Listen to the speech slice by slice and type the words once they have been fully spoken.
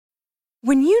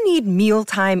When you need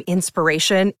mealtime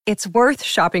inspiration, it's worth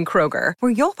shopping Kroger,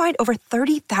 where you'll find over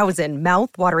 30,000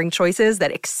 mouth-watering choices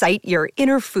that excite your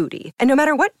inner foodie. And no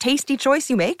matter what tasty choice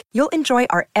you make, you'll enjoy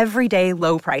our everyday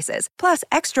low prices, plus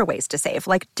extra ways to save,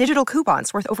 like digital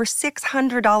coupons worth over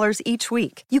 $600 each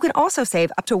week. You can also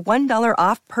save up to $1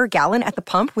 off per gallon at the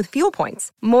pump with fuel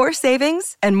points. More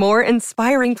savings and more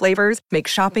inspiring flavors make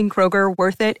shopping Kroger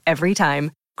worth it every time.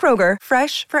 Kroger,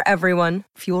 fresh for everyone.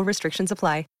 Fuel restrictions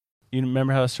apply. You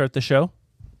remember how to start the show?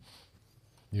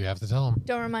 You have to tell him.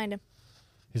 Don't remind him.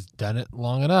 He's done it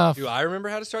long enough. Do I remember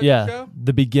how to start the show?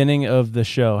 The beginning of the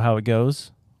show, how it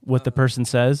goes, what the person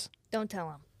says. Don't tell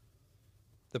him.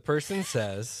 The person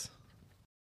says...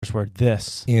 First word,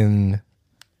 this. In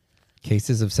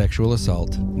cases of sexual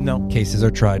assault, No. cases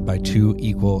are tried by two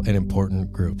equal and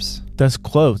important groups. That's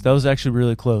close. That was actually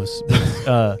really close.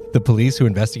 The police who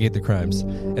investigate the crimes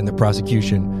and the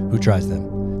prosecution who tries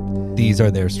them. These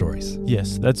are their stories.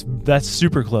 Yes, that's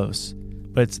super close.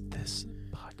 But it's this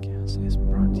podcast is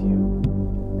brought to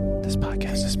you. This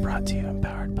podcast is brought to you and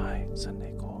powered by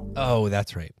Sunday Cool. Oh,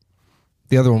 that's right.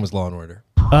 The other one was Law and Order.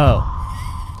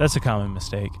 Oh, that's a common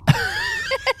mistake.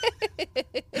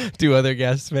 Do other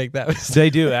guests make that mistake? They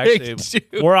do, actually.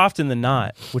 More often than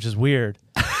not, which is weird.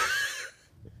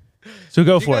 So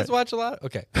go for it. You guys watch a lot?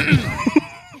 Okay.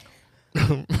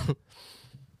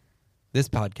 This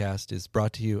podcast is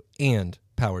brought to you and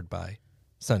powered by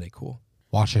Sunday Cool.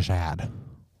 Watch this ad.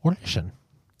 Or listen.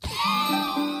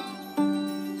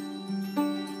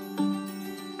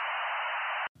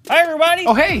 Hi, everybody.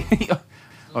 Oh, hey.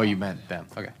 Oh, you meant them.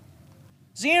 Okay.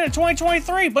 It's the end of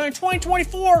 2023, but in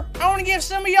 2024, I want to give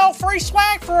some of y'all free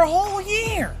swag for a whole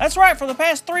year. That's right. For the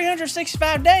past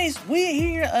 365 days, we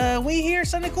here at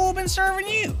Sunday Cool have been serving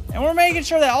you, and we're making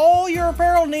sure that all your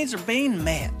apparel needs are being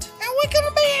met. And we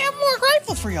couldn't be more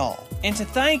grateful for y'all. And to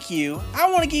thank you, I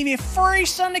want to give you free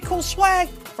Sunday Cool swag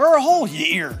for a whole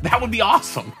year. That would be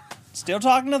awesome. Still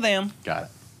talking to them. Got it.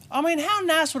 I mean, how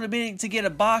nice would it be to get a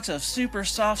box of super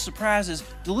soft surprises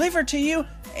delivered to you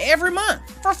every month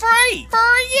for free for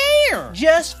a year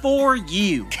just for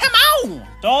you? Come on!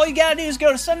 So all you gotta do is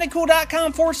go to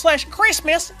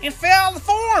sundaycool.com/Christmas and fill out the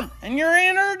form, and you're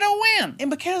entered to win. And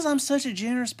because I'm such a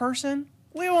generous person,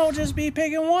 we won't just be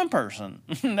picking one person.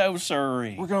 No,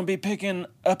 sirree. We're gonna be picking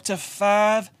up to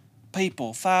 5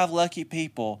 people, 5 lucky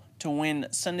people to win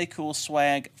Sunday Cool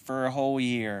swag for a whole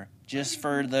year. Just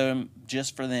for them.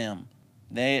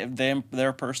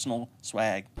 Their personal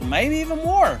swag. Maybe even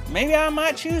more. Maybe I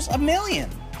might choose 1 million.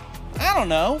 I don't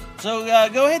know. So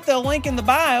go hit the link in the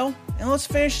bio and let's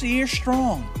finish the year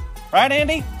strong. Right,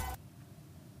 Andy?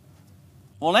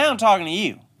 Well, now I'm talking to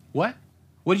you. What?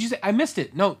 What did you say? I missed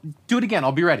it. No, do it again.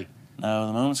 I'll be ready. No,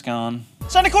 the moment's gone.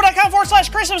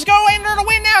 SundayCool.com/Christmas. Go enter to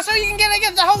win now so you can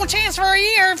get the whole chance for a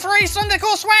year of free Sunday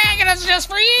Cool swag, and it's just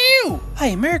for you.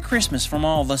 Hey, Merry Christmas from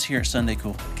all of us here at Sunday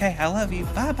Cool. Okay, I love you.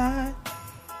 Bye-bye.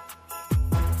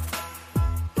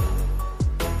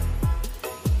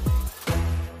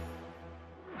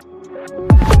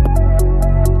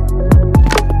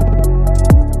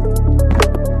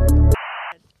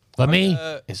 Let me.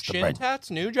 Is the Shin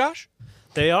Tats new, Josh?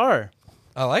 They are.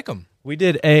 I like them. We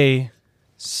did a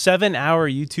 7-hour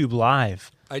YouTube live.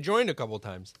 I joined a couple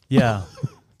times. Yeah.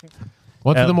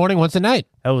 Once in the morning, once at night.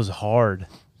 That was hard.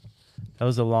 That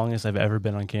was the longest I've ever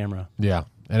been on camera. Yeah.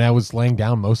 And I was laying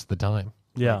down most of the time.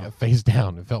 Yeah. Like, face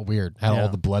down. It felt weird. Had Yeah. all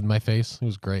the blood in my face. It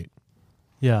was great.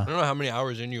 Yeah. I don't know how many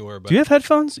hours in you were, but... Do you have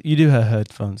headphones? You do have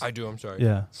headphones. I do, I'm sorry.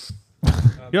 Yeah. You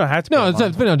don't have to. No,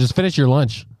 no, just finish your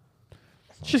lunch.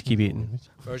 Just keep eating.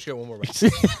 I'll just get one more bite.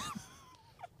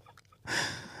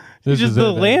 Just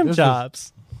the lamb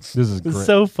chops. This is great. It's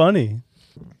so funny.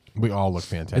 We all look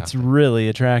fantastic. It's really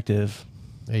attractive.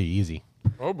 Hey, easy.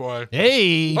 Oh, boy.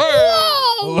 Hey.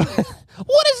 Whoa! What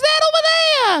is that over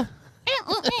there?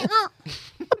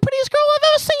 The prettiest girl I've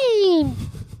ever seen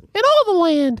in all the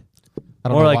land. I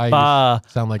don't Or know like why you ba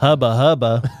sound like hubba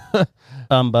hubba.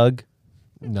 Humbug.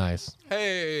 Nice.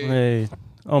 Hey. Hey,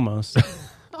 almost.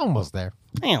 Almost there.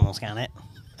 I almost got it.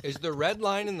 Is the red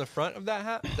line in the front of that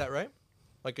hat? Is that right?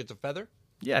 Like it's a feather?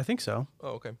 Yeah, I think so. Oh,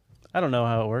 okay. I don't know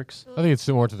how it works. I think it's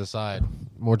more to the side.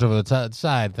 More to the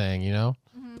side thing, you know?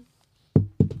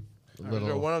 Is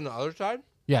there one on the other side?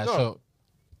 Yeah, No. so...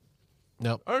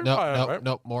 Nope, Other nope, side, nope, right?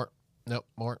 nope, more. Nope,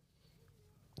 more.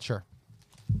 Sure.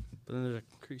 But then there's a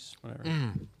crease, whatever.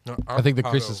 No, I think the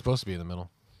crease avocado. is supposed to be in the middle.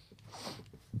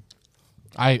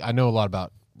 I know a lot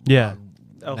about Yeah.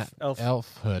 Elf.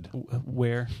 elfhood.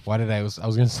 Where? Why did I was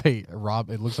going to say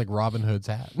Rob? It looks like Robin Hood's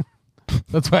hat.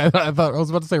 That's why I thought I was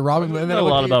about to say Robin. And then Know a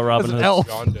lot about Robin Hood. Hood's Elf.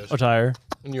 Jaundice. attire.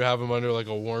 And you have them under like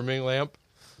a warming lamp.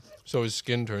 So his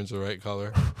skin turns the right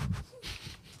color.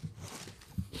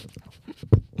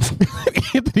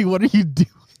 Anthony, what are you doing?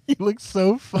 You look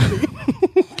so funny.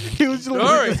 He was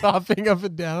just hopping up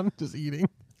and down, just eating.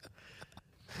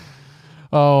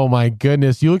 Oh my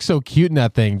goodness, you look so cute in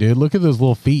that thing, dude. Look at those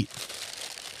little feet.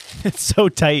 It's so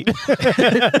tight.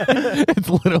 It's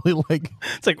literally like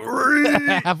It's like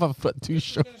half a foot too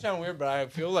short. It's gonna sound weird, but I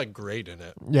feel like great in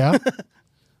it. Yeah,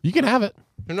 you can have it.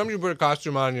 Sometimes you put a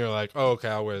costume on and you're like, oh, okay,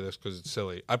 I'll wear this because it's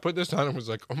silly. I put this on and was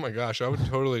like, oh my gosh, I would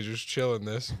totally just chill in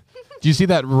this. Do you see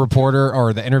that reporter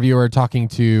or the interviewer talking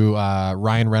to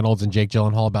Ryan Reynolds and Jake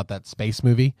Gyllenhaal about that space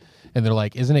movie? And they're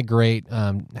like, isn't it great?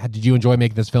 Did you enjoy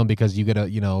making this film because you get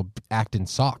to, act in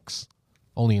socks,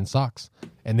 only in socks?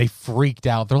 And they freaked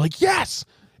out. They're like, yes,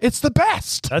 it's the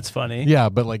best. That's funny. Yeah,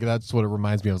 but like that's what it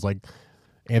reminds me of. I was like,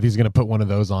 Anthony's going to put one of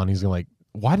those on. He's going to like,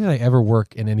 why did I ever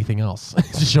work in anything else?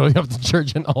 Just showing up to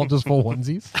church in all just full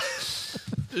onesies.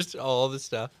 Just all the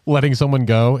stuff. Letting someone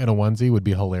go in a onesie would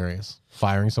be hilarious.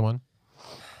 Firing someone.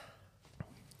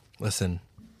 Listen,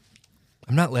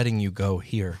 I'm not letting you go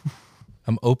here.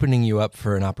 I'm opening you up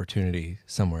for an opportunity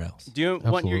somewhere else. Do you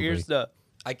want your ears to...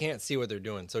 I can't see what they're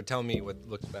doing, so tell me what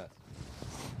looks best.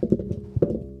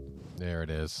 There it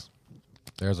is.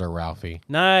 There's our Ralphie.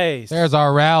 Nice. There's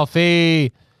our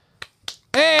Ralphie.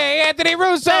 Hey, Anthony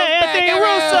Russo. Hey, Anthony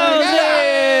Russo's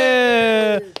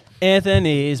here.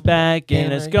 Anthony's back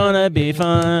and it's gonna be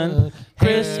fun.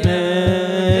 Christmas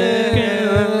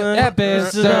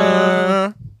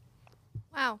episode.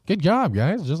 Wow. Good job,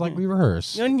 guys. Just like we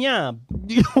rehearsed. Good job. I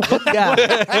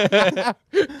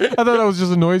thought that was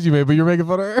just a noise you made, but you're making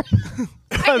fun of her.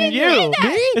 You.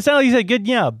 Me? It sounded like you said good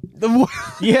job.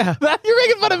 Yeah. You're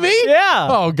making fun of me? Yeah.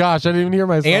 Oh, gosh. I didn't even hear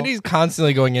myself. Andy's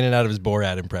constantly going in and out of his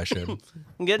Borat impression.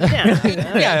 Good job.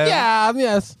 Yeah,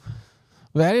 yes.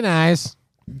 Very nice.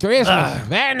 Christmas.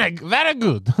 Very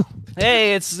good.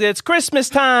 Hey, it's Christmas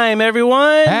time,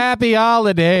 everyone. Happy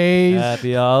holidays.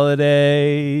 Happy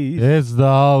holidays. It's the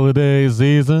holiday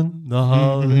season. The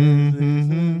holiday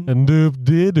season. And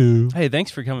doop-de-doo. Hey, thanks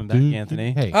for coming back,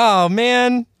 Anthony. Hey, Oh,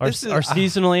 man. Our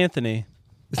seasonal Anthony.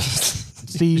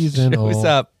 seasonal. Shows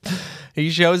up. He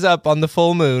shows up on the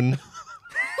full moon.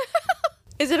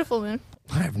 Is it a full moon?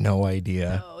 I have no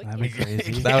idea. Oh, That'd be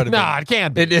crazy. That would have Nah, it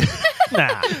can't be.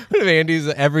 Nah. Andy's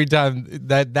every time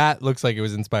that looks like it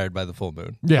was inspired by the full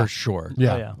moon. Yeah. For sure.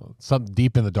 Yeah. Oh, yeah. Something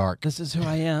deep in the dark. This is who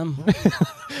I am.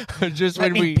 Just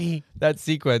when that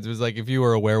sequence was like if you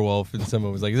were a werewolf and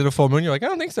someone was like, is it a full moon? You're like, I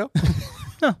don't think so.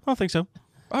 No, I don't think so.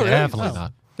 Oh, really? Definitely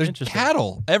not. There's Interesting.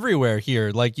 cattle everywhere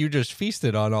here. Like you just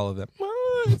feasted on all of them.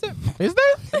 Is there? Is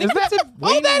that?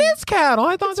 Oh, that is cattle.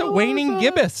 I thought It's a that waning was,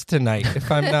 gibbous tonight,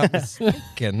 if I'm not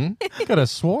mistaken. Could have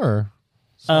swore.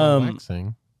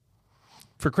 Waxing.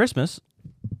 For Christmas,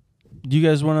 do you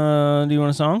want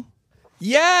a song?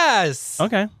 Yes.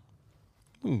 Okay.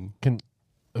 Who do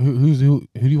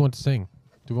you want to sing?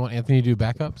 Do we want Anthony to do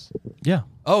backups? Yeah.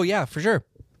 Oh yeah, for sure.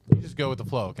 You just go with the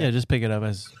flow. Okay. Yeah, just pick it up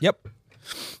as Yep.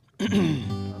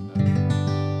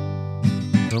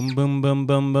 boom, boom, boom,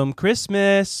 boom, boom.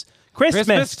 Christmas. Christmas,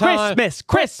 Christmas time. Christmas,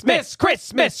 Christmas,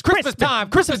 Christmas, Christmas time,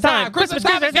 Christmas time, Christmas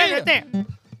time.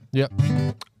 Yep.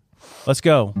 Let's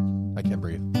go. I can't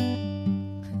breathe.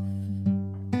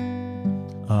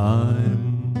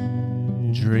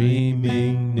 I'm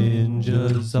dreaming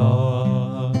ninjas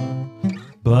are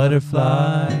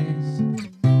butterflies,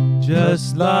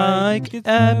 just like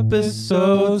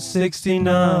episode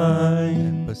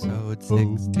 69, Episode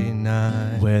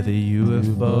 69. where the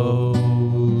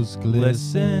UFOs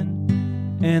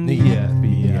glisten and the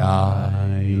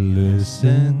FBI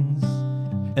listens,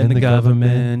 and the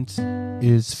government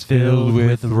is filled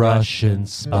with Russian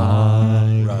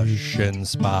spies. Russian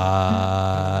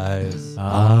spies.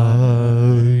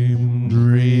 I'm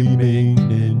dreaming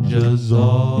ninjas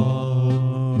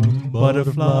are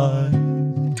butterflies,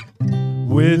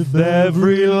 with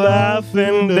every laugh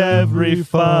and every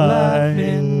fight,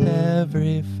 In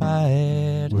every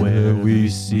fight. where we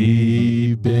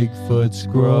see Bigfoots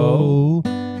grow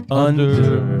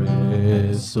under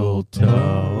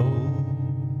mistletoe.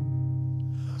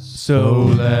 So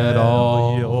let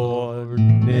all your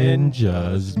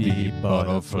ninjas be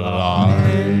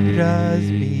butterflies. Just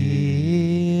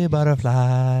be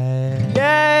butterfly.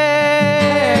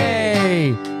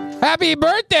 Yay! Happy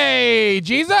birthday,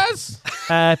 Jesus!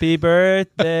 Happy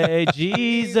birthday,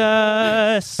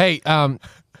 Jesus. Hey,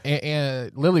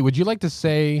 Lily, would you like to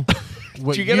say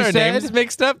what Did you get our said? names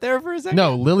mixed up there for a second?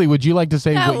 No, Lily, would you like to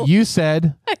say No. what you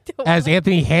said I don't as want,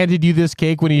 Anthony handed you this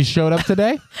cake when he showed up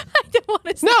today? I don't want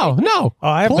to say. No. Oh,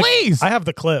 I have Please. I have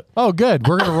the clip. Oh, good.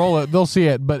 We're gonna roll it. They'll see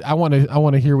it, but I want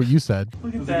to hear what you said.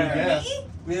 Look at that.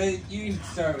 You can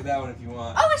start with that one if you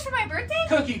want. Oh, it's for my birthday?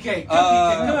 Cookie cake.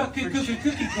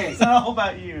 Cookie cake. It's not all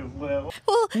about you, Will.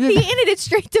 Well, he ended it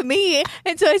straight to me,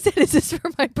 and so I said, "Is this for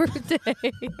my birthday?"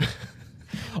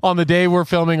 On the day we're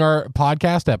filming our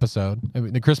podcast episode,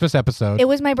 the Christmas episode. It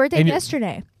was my birthday And you-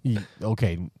 yesterday.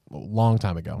 Okay, a long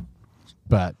time ago.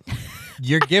 But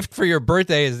Your gift for your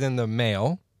birthday is in the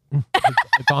mail.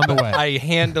 it's on the way. I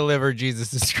hand deliver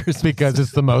Jesus' Christmas. Because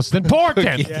it's the most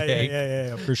important.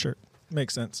 Yeah, for sure.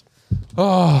 Makes sense.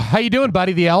 Oh, how you doing,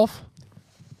 Buddy the Elf?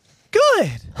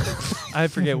 Good. I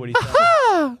forget what he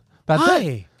said. That's it.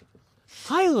 Hi.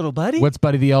 Hi, little buddy. What's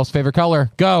Buddy the Elf's favorite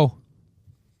color? Go.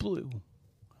 blue?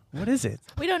 What is it?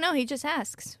 We don't know. He just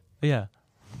asks. Yeah.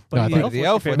 No, I Buddy thought- the what's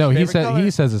elf your one. No, he Favorite said color?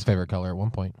 he says his favorite color at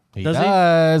one point. He Does he?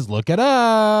 does. Look it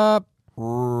up.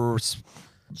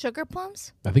 Sugar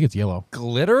plums? I think it's yellow.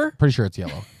 Glitter? Pretty sure it's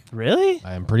yellow. Really?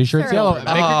 I am pretty sure it's Sure. yellow. Make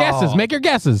your guesses. Make your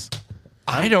guesses.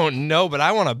 I don't know, but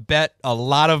I want to bet a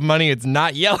lot of money it's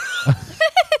not yellow.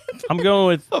 I'm going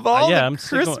with Of all the I'm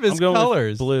sticking with- Christmas I'm going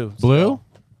colors. with blue. Blue?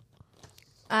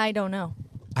 I don't know.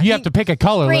 You have to pick a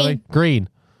color, Green. Lily. Green.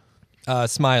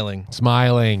 Smiling.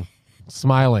 Smiling.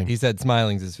 Smiling. He said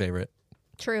smiling's his favorite.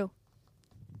 True.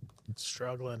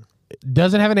 Struggling.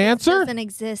 Doesn't have an answer? Doesn't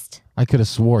exist. I could have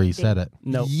swore he said it.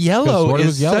 No. Yellow Could've sworn it is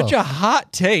was yellow. such a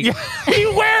hot take. He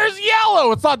wears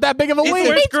yellow. It's not that big of a leap.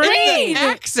 It's green.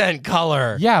 Accent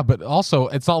color. Yeah, but also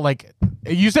it's not like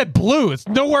you said blue. It's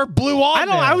nowhere blue on I don't.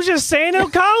 there. I was just saying no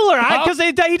color because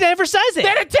he never says it.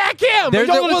 Then attack him. There's,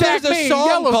 Don't attack there's a me. song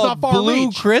Yellow's called not far Blue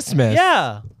reach. Christmas.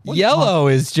 Yeah. Yellow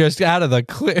is just out of the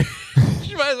clear.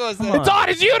 You might as well say It's on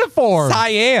his uniform.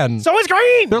 cyan. So is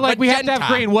green. They're like, we have to have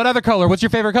Magenta. green. What other color? What's your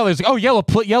favorite color? He's like, oh, yellow.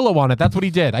 Put yellow on it. That's what he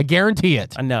did. I guarantee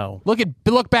it. I know.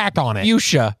 Look back on it.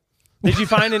 Fuchsia. Did you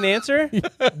find an answer?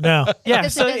 No. Yeah.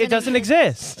 Because So it it doesn't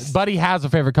exist. Buddy has a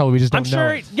favorite color. We just don't I'm know.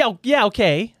 sure. it. Yeah.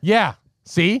 Okay. Yeah.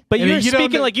 See? But And you're you don't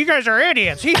speaking know- like you guys are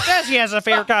idiots. He says he has a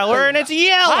favorite color and it's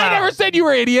yellow. I never said you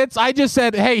were idiots. I just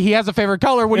said, hey, he has a favorite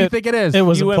color. What do you think it is? It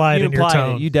was You implied you in your implied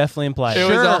tone. it. You definitely implied It it.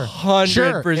 was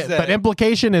Sure. 100%. But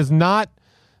implication is not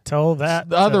Tell that.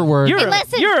 the other word.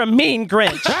 You're a mean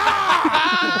Grinch.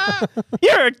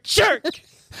 You're a jerk.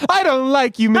 I don't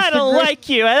like you, Mr. I don't Grinch. like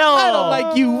you at all. I don't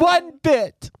like you one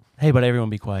bit. Hey, but everyone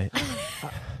be quiet.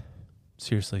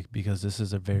 Seriously, because this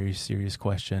is a very serious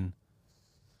question.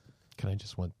 Can I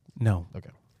just want? No. Okay.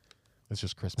 It's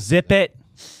just Christmas. Zip it.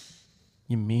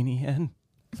 You meanie hen.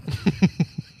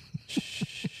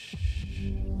 Shh.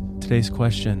 Today's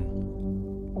question,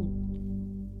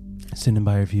 sent in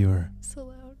by a viewer. So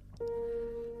loud.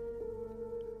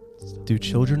 Do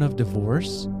children of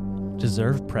divorce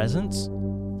deserve presents?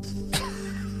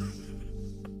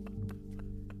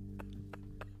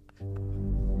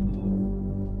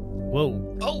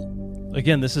 Whoa. Oh.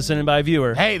 Again, this is sent in by a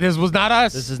viewer. Hey, this was not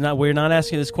us. This is not, we're not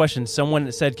asking this question. Someone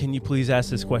said, can you please ask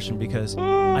this question because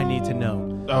I need to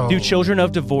know. Oh. Do children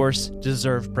of divorce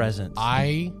deserve presents?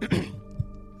 I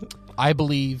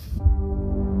believe.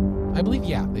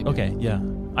 Yeah. They do. Okay, yeah.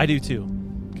 I do too.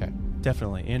 Okay.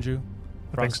 Definitely. Andrew?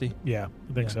 Frosty? Yeah,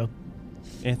 I think so.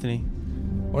 Anthony?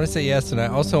 I want to say yes, and I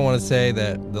also want to say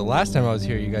that the last time I was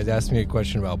here, you guys asked me a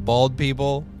question about bald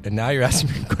people, and now you're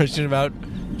asking me a question about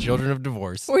children of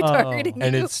divorce. We're targeting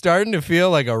And you. it's starting to feel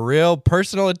like a real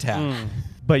personal attack.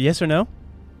 But yes or no?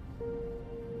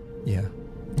 Yeah.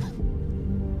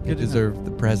 They deserve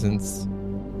the presence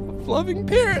of loving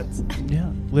parents.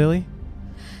 Yeah. Lily?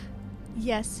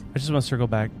 Yes. I just want to circle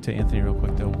back to Anthony real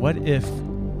quick, though. What if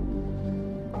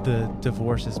the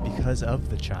divorce is because of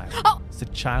the child? Oh! It's the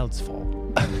child's fault.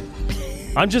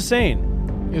 I'm just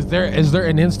saying. Is there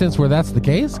an instance where that's the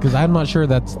case? Because I'm not sure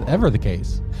that's ever the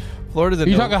case. Florida's a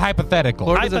You're no- talking hypothetical.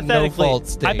 Florida's a no-fault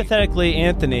state. Hypothetically,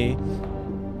 Anthony,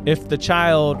 if the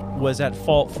child was at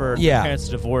fault for the Yeah. parents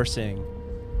divorcing,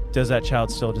 does that child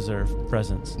still deserve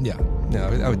presents? Yeah. No,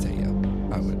 I would say yeah.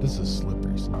 I would. This is slippery.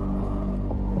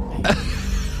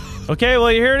 Okay,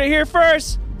 well, you heard it here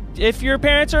first. If your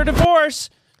parents are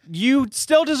divorced, you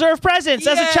still deserve presents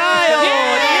as a child.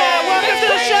 Yeah, welcome to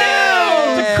the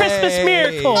show. It's a Christmas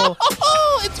miracle.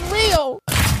 Oh, it's real.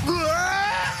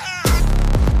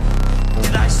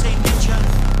 Did I say ninja?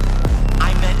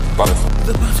 I meant butterfly.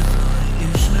 The butterfly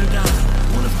is no doubt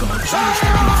one of God's most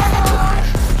beautiful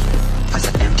creations. I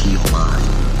said empty your mind.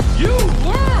 You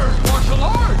learn martial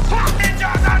arts.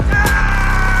 Ninjas are dead!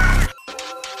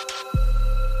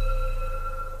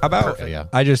 How about Perfect, yeah.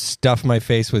 I just stuff my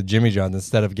face with Jimmy John's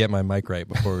instead of get my mic right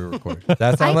before we record?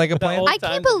 That sound like a plan? I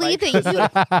can't believe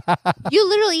that you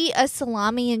literally eat a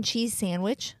salami and cheese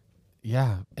sandwich.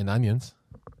 Yeah, and onions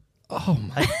Oh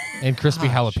my! and crispy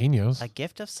jalapenos.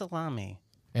 gift of salami.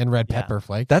 And red pepper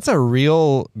flake. That's a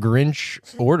real Grinch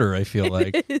order, I feel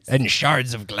like. And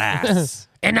shards of glass.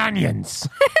 And onions.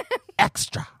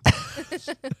 Extra.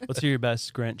 Let's hear your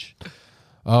best Grinch.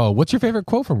 Oh, what's your favorite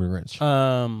quote from Grinch?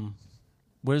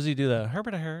 Where does he do the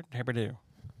Herbert do?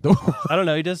 I don't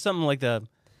know. He does something like the.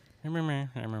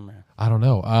 I don't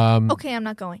know. Okay, I'm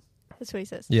not going. That's what he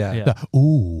says. Yeah. The,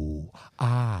 ooh,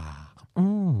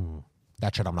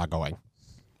 that shit, I'm not going.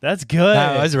 That's good.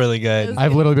 That was really good.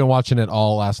 I've literally been watching it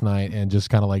all last night and just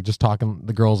kind of like just talking.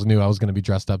 The girls knew I was going to be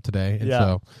dressed up today. And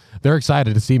so they're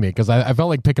excited to see me because I felt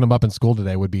like picking them up in school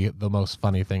today would be the most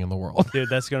funny thing in the world. Dude,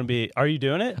 that's going to be. Are you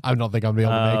doing it? I don't think I'm going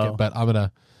to be able to make it, but I'm going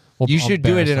to. You should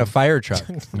do it in a fire truck.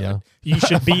 Yeah. You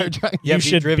should be. You You should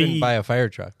should be driven be. by a fire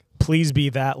truck. Please be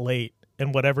that late,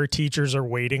 and whatever teachers are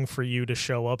waiting for you to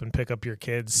show up and pick up your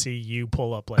kids, see you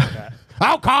pull up like that.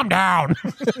 Oh, calm down.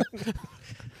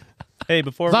 Hey,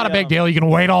 before It's not a big deal. You can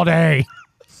wait all day.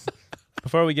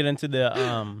 Before we get into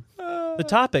the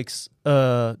topics,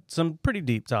 some pretty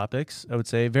deep topics, I would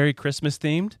say, very Christmas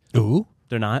themed. Ooh.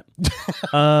 They're not. Do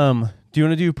you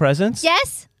want to do presents?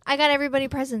 Yes, I got everybody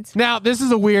presents. Now, this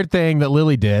is a weird thing that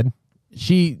Lily did.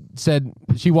 She said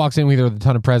she walks in with her with a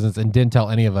ton of presents and didn't tell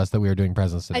any of us that we were doing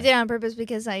presents today. I did it on purpose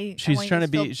because I She's want you trying to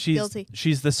feel be. guilty.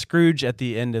 She's the Scrooge at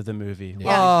the end of the movie.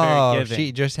 Yeah. Oh, Very giving.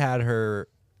 she just had her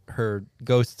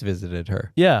ghost visited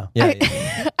her. Yeah. Yeah.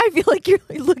 I feel like you're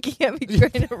looking at me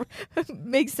trying to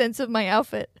make sense of my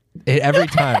outfit. Every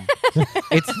time.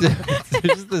 It's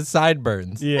just the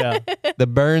sideburns. Yeah. The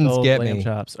burns Old get lamb me.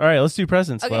 chops. All right, let's do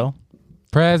presents, Okay. Flo.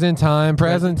 Present time,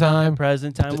 present time.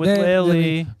 Present time with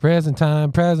Lily. Present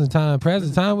time, present time,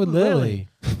 present time with Lily.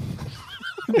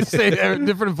 Say different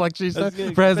inflections. That's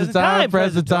good. Present time,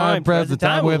 present time, present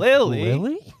time with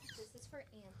Lily.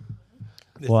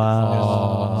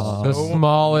 Wow. The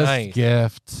smallest nice.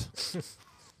 gift.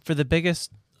 For the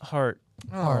biggest heart.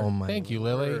 Oh my Thank you,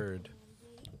 Lily. word.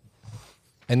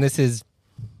 And this is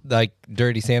like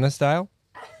Dirty Santa style?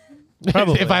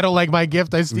 If I don't like my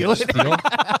gift, I steal it.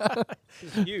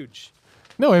 It's huge.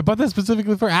 No, I bought that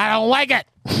specifically for. I don't like it.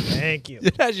 Thank you.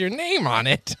 It has your name on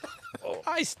it.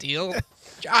 I steal.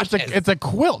 Josh. It's a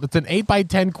quilt. It's an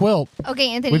 8x10 quilt. Okay,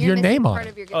 Anthony, With you're your missing name on part it.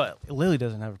 of your gift. Oh, Lily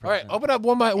doesn't have a All right, present. open up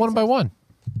one by one.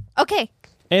 Okay.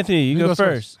 Anthony, you Who go goes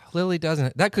first. Lily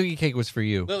doesn't. That cookie cake was for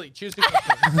you. Lily, choose.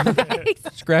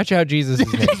 Scratch out Jesus'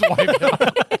 name.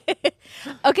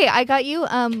 Okay, I got you.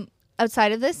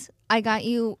 Outside of this, I got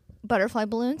you butterfly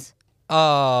balloons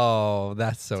Oh,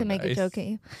 that's so to make nice. a joke at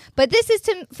you. But this is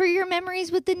for your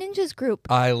memories with the ninjas group.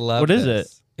 I love What is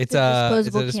this. It's It's a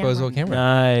a disposable camera. To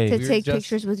Nice. We were take just-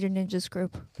 pictures with your ninjas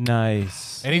group.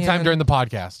 Nice. Anytime Man. during the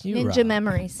podcast. Ninja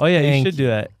memories. Oh, yeah, you Thank should do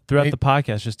that. Throughout Hey. the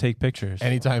podcast, just take pictures.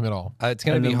 Anytime at all. It's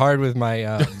gonna And be then- hard with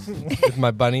my with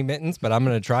my bunny mittens, but I'm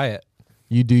gonna try it.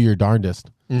 You do your darndest.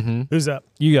 Mm-hmm. Who's up?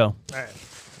 You go. All right.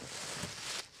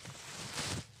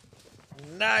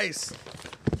 Nice.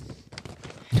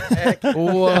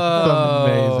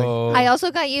 Whoa! I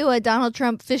also got you a Donald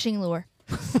Trump fishing lure.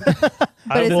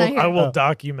 I it's not here. will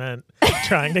document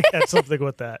trying to catch something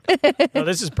with that. No,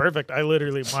 this is perfect. I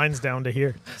literally mine's down to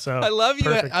here. So I love you.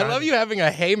 perfect I love timing. you having a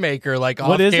haymaker like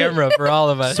What off is it? camera for all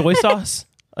of us. Soy sauce?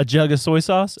 A jug of soy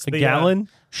sauce? A The, gallon?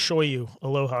 Shoyu,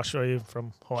 aloha shoyu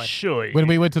from Hawaii. When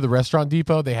we went to the restaurant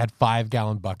depot, they had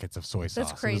 5-gallon buckets of soy sauce. That's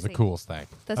It was crazy. the coolest thing.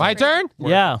 That's My crazy. turn?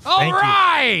 Yeah. All Thank you.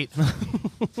 right.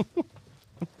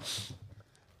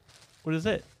 What is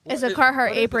it? It's a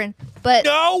Carhartt apron. But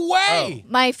No way.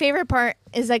 my favorite part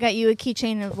is I got you a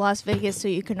keychain of Las Vegas so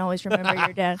you can always remember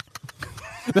your dad.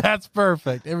 That's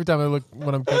perfect. Every time I look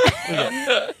when I'm cooking.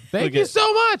 Thank you at-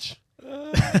 so much.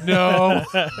 No.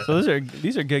 So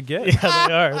these are good gifts. Yeah,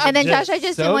 they are. And then, Josh, I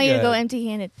just so didn't want you to go good.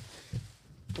 empty-handed.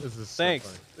 This is so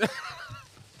Thanks. funny.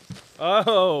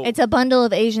 Oh, It's a bundle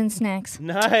of Asian snacks.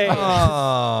 nice.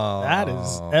 Oh, That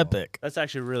is epic. That's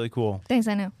actually really cool. Thanks,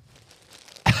 I know.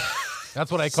 That's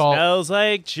what I call. Smells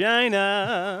like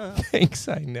China. Thanks,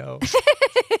 I know.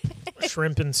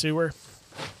 Shrimp and sewer.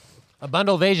 A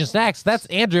bundle of Asian snacks. That's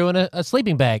Andrew in a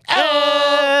sleeping bag.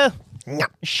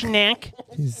 Snack.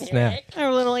 Snap.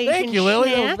 Our little Asian Thank you, Lily.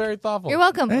 That was snack. very thoughtful. You're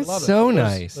welcome. That's love it. so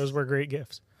nice. Those were great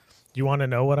gifts. You want to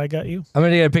know what I got you? I'm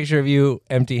gonna get a picture of you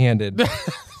empty-handed.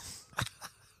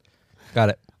 Got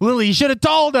it. Lily, you should have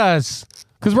told us.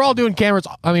 Because we're all doing gifts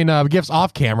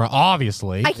off camera,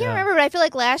 obviously. I can't remember, but I feel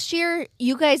like last year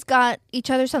you guys got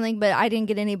each other something, but I didn't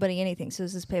get anybody anything. So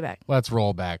this is payback. Let's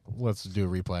roll back. Let's do a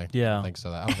replay. Yeah. I don't think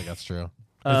so. I don't think that's true.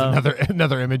 There's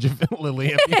another image of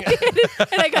Lily. And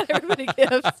I got everybody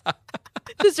gifts.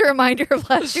 Just a reminder of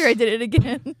last year I did it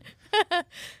again.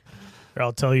 Or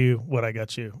I'll tell you what I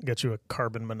got you. Got you a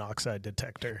carbon monoxide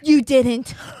detector. You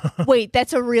didn't. Wait,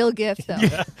 that's a real gift though,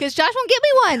 because Josh won't give me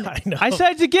one. I know. I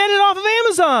said to get it off of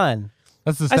Amazon.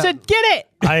 That's the I said get it.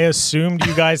 I assumed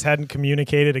you guys hadn't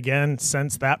communicated again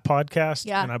since that podcast,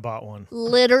 Yeah. and I bought one.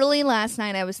 Literally last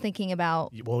night, I was thinking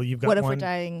about Well, you've got what if we're one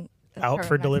dying out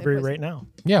for delivery right now.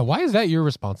 Yeah, why is that your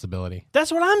responsibility?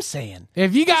 That's what I'm saying.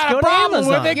 If you got Go a to problem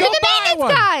with Amazon. it, You're go the buy maintenance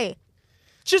one. guy.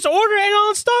 Just order it and I'll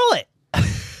install it.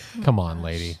 Come on,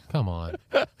 lady. Come on.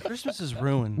 Christmas is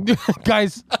ruined.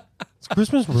 Guys, is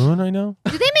Christmas ruined right now?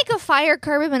 Do they make a fire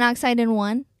carbon monoxide in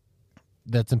one?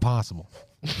 That's impossible.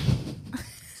 You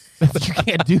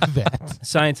can't do that.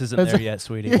 Science isn't there yet,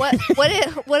 sweetie. What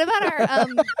about our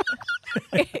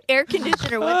air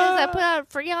conditioner? What does that put out?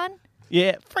 Freon?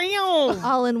 Yeah, Freon.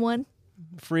 All in one.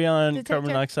 Freon, Detector? carbon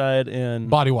monoxide, and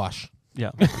Body wash.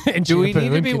 yeah. And Do we shampoo need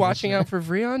to and be watching conditioner. out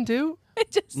for Vreon too?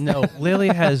 No, Lily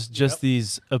has just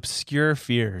these obscure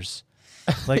fears.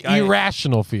 Like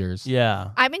Irrational fears. Yeah.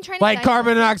 I've been trying to Like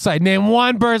carbon monoxide. Name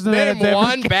one person Name that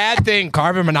one bad thing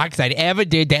carbon monoxide ever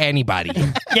did to anybody.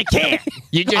 You can't.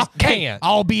 You just can't.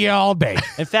 I'll be here all day.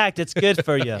 In fact, it's good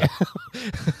for you.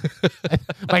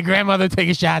 My grandmother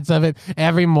takes shots of it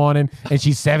every morning, and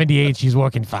she's 78. She's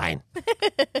working fine.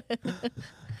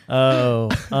 Oh,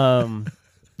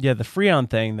 yeah, the Freon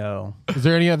thing though. Is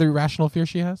there any other irrational fear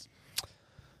she has?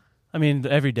 I mean,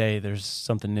 every day there's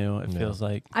something new. It feels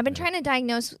like. I've been trying to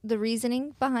diagnose the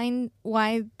reasoning behind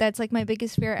why that's like my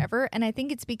biggest fear ever, and I think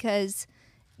it's because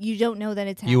you don't know that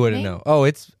it's happening. You wouldn't know. Oh,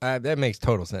 it's that makes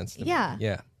total sense to Yeah. me.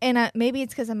 Yeah. And maybe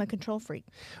it's because I'm a control freak.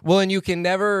 Well, and you can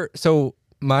never. So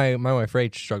my wife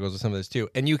Rach struggles with some of this too,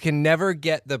 and you can never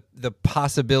get the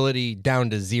possibility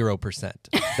down to 0%.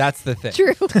 That's the thing.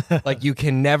 True. Like you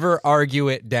can never argue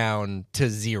it down to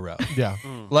 0. Yeah.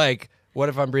 Like, what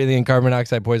if I'm breathing in carbon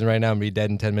monoxide poison right now and be dead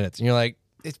in 10 minutes? And you're like,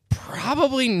 it's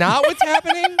probably not what's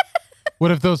happening.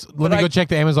 What if those? Let me go check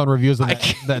the Amazon reviews of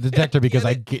that detector because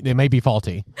it may be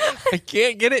faulty. I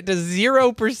can't get it to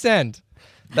 0%.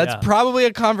 That's probably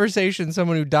a conversation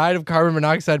someone who died of carbon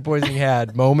monoxide poisoning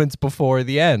had moments before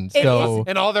the end. So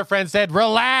And all their friends said,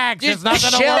 "Relax, just it's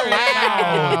nothing to chill worry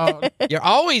about." out. You're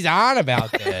always on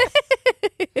about this.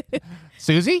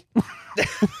 Susie,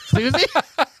 Susie.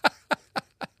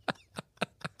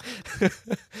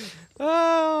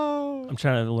 Oh, I'm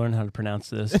trying to learn how to pronounce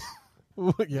this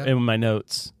Yeah. in my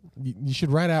notes. You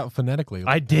should write out phonetically.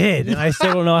 I did, and I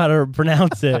still don't know how to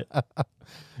pronounce it.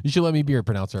 You should let me be your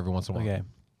pronouncer every once in a while. Okay.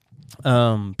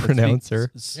 But Pronouncer.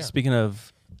 Speaking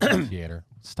of Theater.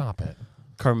 Stop it.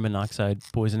 carbon monoxide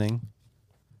poisoning,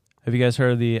 have you guys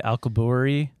heard of the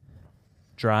Alcuburi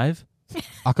Drive?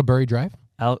 Alcaberry Drive.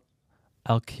 Alcubari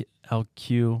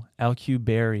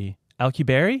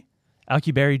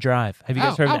Drive. Have you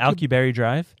guys heard of Alcubari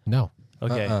Drive? No.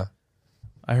 Okay.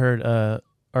 I heard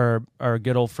our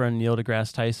good old friend Neil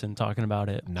deGrasse Tyson talking about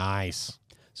it. Nice.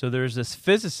 So there's this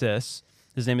physicist,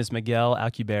 his name is Miguel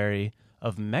Alcubari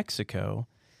of Mexico,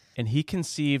 and he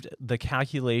conceived the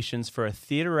calculations for a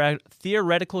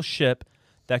theoretical ship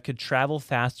that could travel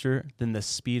faster than the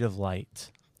speed of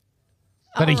light.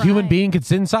 That a human being could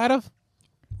sit inside of?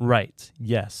 Right.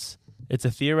 Yes. It's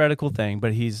a theoretical thing,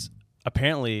 but he's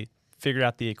apparently figured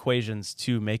out the equations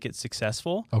to make it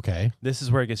successful. Okay. This is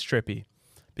where it gets trippy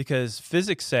because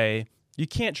physics say you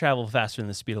can't travel faster than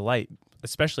the speed of light,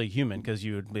 especially human, because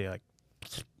you would be like,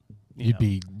 You'd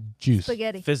be juice.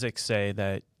 Spaghetti. Physics say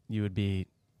that you would be,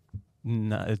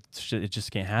 it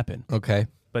just can't happen. Okay.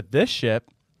 But this ship,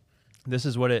 this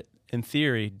is what it, in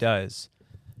theory, does.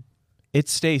 It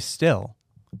stays still.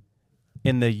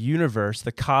 In the universe,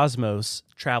 the cosmos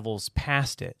travels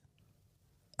past it.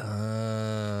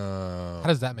 How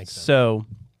does that make sense? So,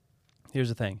 here's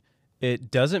the thing.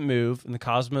 It doesn't move, and the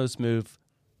cosmos move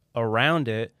around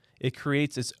it. It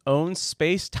creates its own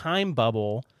space-time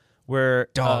bubble where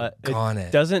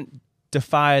it doesn't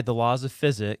defy the laws of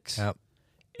physics,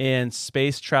 and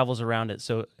space travels around it.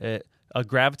 So, a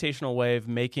gravitational wave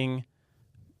making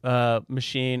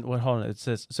machine. Hold on. It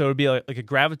says so. It would be like a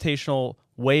gravitational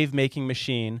wave-making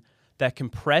machine that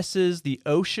compresses the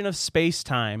ocean of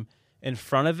space-time in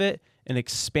front of it and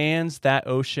expands that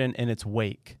ocean in its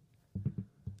wake.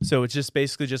 So it's just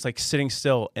basically just like sitting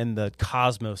still, and the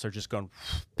cosmos are just going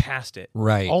past it.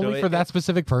 Right. Only So for that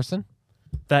specific person?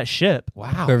 That ship.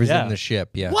 Wow. Whoever's Yeah. in the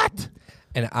ship, yeah. What?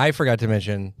 And I forgot to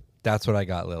mention, that's what I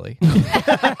got Lily.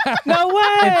 No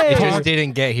way! It just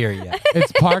didn't get here yet.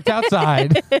 It's parked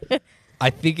outside. I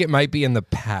think it might be in the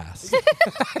past.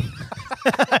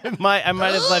 I might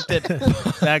have left it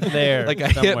back there Like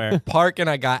I somewhere. hit park and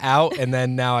I got out, and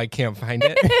then now I can't find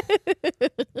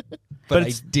it. but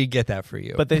I did get that for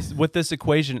you. But with this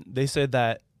equation, they said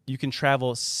that you can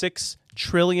travel 6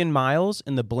 trillion miles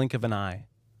in the blink of an eye,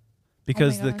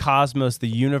 because the cosmos, the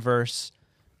universe,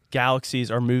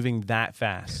 galaxies are moving that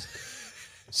fast.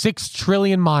 6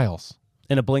 trillion miles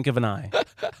in a blink of an eye.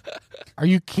 Are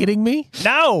you kidding me?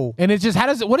 No. And it's just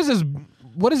what is this?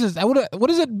 What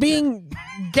is it being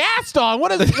gassed on?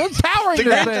 What's powering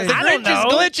this thing? The Grinch is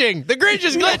glitching. The Grinch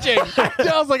is glitching.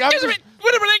 I was like,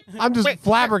 I'm just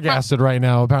flabbergasted right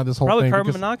now about this whole Probably thing.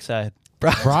 carbon monoxide.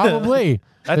 Probably.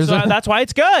 That's why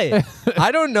it's good.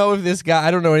 I don't know if this guy,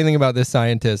 I don't know anything about this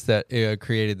scientist that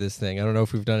created this thing. I don't know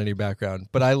if we've done any background,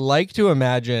 but I like to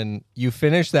imagine you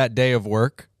finish that day of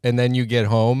work and then you get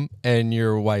home and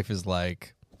your wife is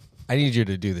like, I need you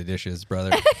to do the dishes,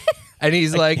 brother. And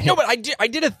he's like, no, but I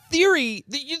did a theory.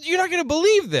 You're not going to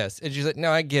believe this. And she's like,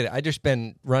 no, I get it. I just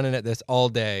been running at this all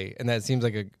day. And that seems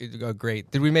like a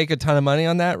great. Did we make a ton of money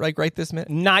on that, like right this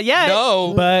minute? Not yet.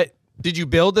 No. But did you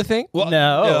build the thing? Well,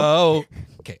 no.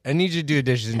 Okay, I need you to do the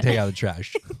dishes and take out the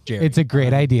trash, Jerry. It's a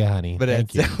great idea, honey. But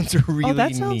Thank it sounds really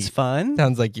that neat. sounds fun.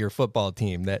 Sounds like your football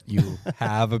team that you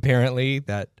have apparently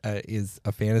that is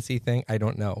a fantasy thing. I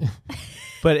don't know.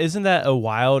 But isn't that a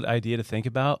wild idea to think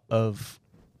about, of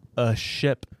a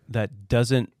ship that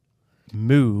doesn't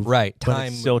move, right? But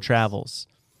it still travels.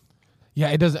 Yeah,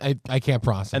 it does. I can't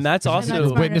process. And that's also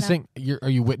you're witnessing. Are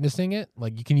you witnessing it?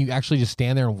 Like, can you actually just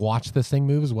stand there and watch this thing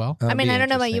move as well? I mean, I don't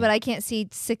know about you, but I can't see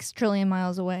 6 trillion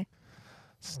miles away.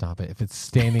 Stop it! If it's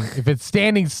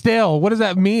standing still, what does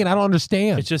that mean? I don't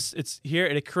understand. It's here,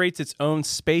 and it creates its own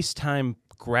space-time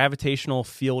gravitational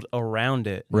field around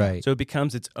it. Right. So it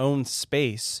becomes its own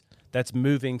space that's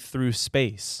moving through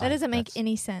space. That doesn't make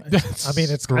any sense. I mean,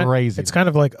 it's crazy. It's kind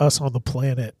of like us on the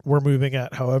planet. We're moving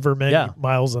at however many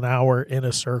miles an hour in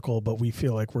a circle, but we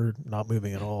feel like we're not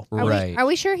moving at all. Are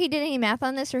we sure he did any math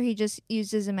on this, or he just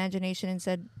used his imagination and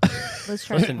said, let's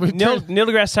try Listen, Neil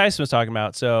deGrasse Tyson was talking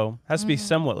about, so it has to be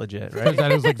somewhat legit, right?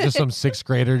 That was like just some 6th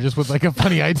grader just with like a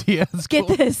funny idea. Get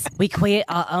this. We create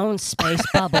our own space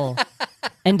bubble,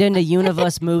 and then the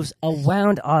universe moves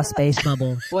around our space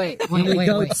bubble. Wait.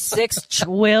 6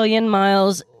 trillion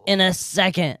miles in a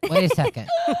second. Wait a second.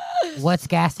 What's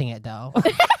gassing it, though?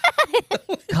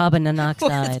 Carbon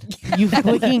monoxide. You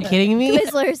freaking kidding me?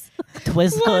 Twizzlers.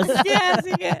 What's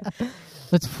gassing it?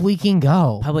 Let's freaking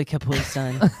go. Probably Capri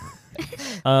Sun.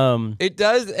 It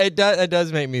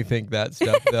does make me think that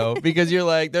stuff though, because they're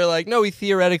like, no, we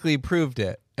theoretically proved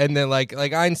it. And then like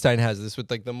Einstein has this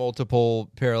with like the multiple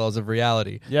parallels of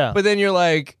reality. Yeah. But then you're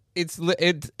like,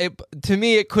 to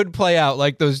me it could play out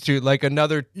like those two, like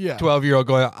another 12-year-old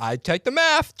going, I checked the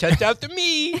math, checked out to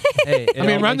me. Hey, I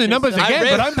mean, run the numbers again,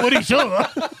 but I'm pretty sure.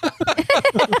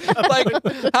 Like,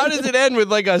 how does it end with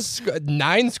like a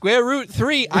 9 square root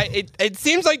 3? It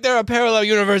seems like there are parallel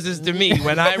universes to me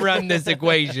when I run this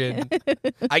equation.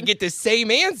 I get the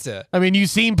same answer. I mean, you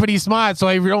seem pretty smart, so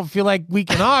I don't feel like we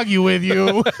can argue with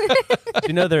you.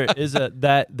 You know, there's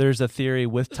a theory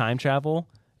with time travel,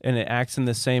 and it acts in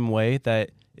the same way, that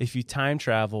if you time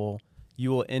travel, you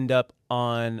will end up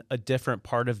on a different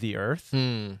part of the Earth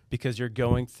because you're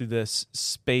going through this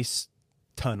space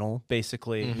tunnel,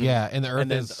 basically. Mm-hmm. Yeah, and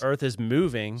the Earth is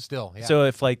moving still. Yeah. So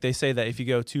if, like, they say that if you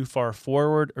go too far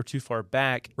forward or too far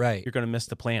back, right, you're going to miss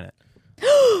the planet.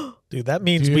 Dude, that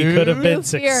means we could have been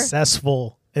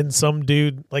successful. And some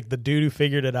dude, like the dude who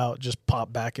figured it out, just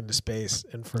popped back into space,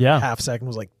 and for a half second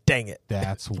was like, "Dang it!"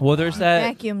 That's well. There's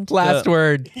that vacuumed. Last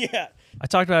word. Yeah, I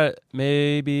talked about it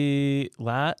maybe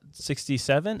episode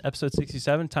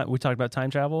 67. We talked about time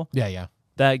travel. Yeah.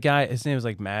 That guy, his name was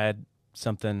like Mad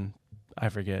something, I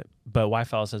forget. But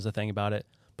Wi-Fi says a thing about it.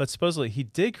 But supposedly he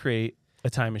did create a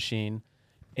time machine,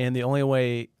 and the only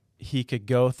way he could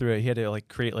go through it, he had to like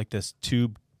create like this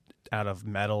tube out of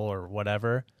metal or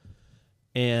whatever.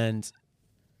 And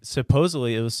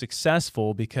supposedly it was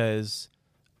successful because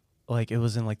like it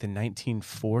was in like the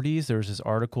 1940s. There was this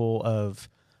article of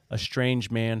a strange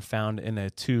man found in a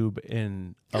tube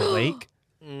in a lake.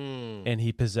 And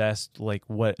he possessed like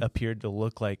what appeared to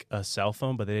look like a cell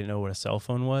phone, but they didn't know what a cell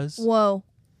phone was. Whoa.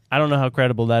 I don't know how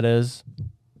credible that is.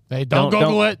 Hey, don't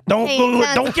Google it. Don't Google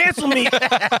it. Don't cancel me.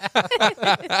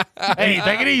 Hey,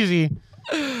 take it easy.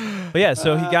 But yeah,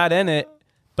 so he got in it,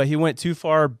 but he went too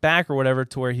far back or whatever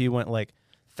to where he went like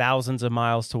thousands of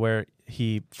miles to where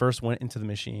he first went into the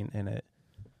machine in it.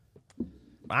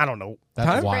 I don't know.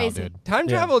 That's wild, dude. Time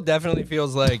travel definitely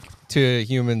feels like to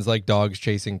humans like dogs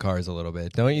chasing cars a little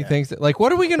bit. Don't you think? So? Like,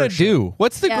 what are we gonna do?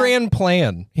 What's the grand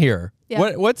plan here?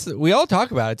 Yeah. We all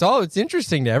talk about it. It's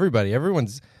interesting to everybody.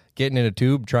 Everyone's getting in a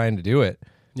tube trying to do it.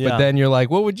 Yeah. But then you're like,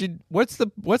 what's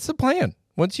the plan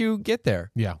once you get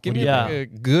there? Yeah. Give me a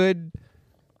good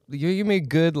You made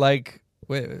good like.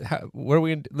 What are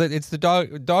we gonna do? It's the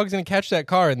dog. Dog's gonna catch that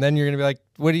car, and then you're gonna be like,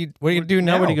 "What are you gonna do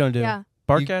now? What are you gonna do? Yeah.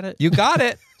 Bark at it? You got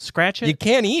it. Scratch it? You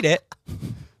can't eat it.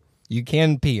 You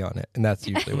can pee on it, and that's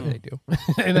usually what they do.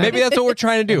 And maybe that's what we're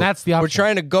trying to do. That's the option. We're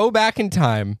trying to go back in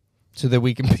time so that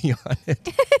we can pee on it.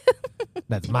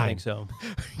 That's I mine. think so.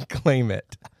 Claim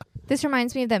it. This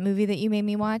reminds me of that movie that you made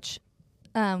me watch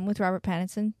with Robert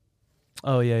Pattinson.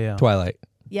 Oh yeah. Twilight.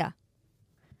 Yeah.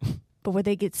 But where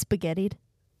they get spaghettied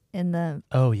in the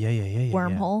Oh yeah.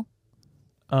 wormhole.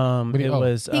 It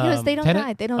was He goes, they don't Tenet?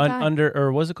 die. They don't die. under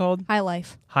or what's it called? High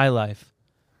Life. High Life.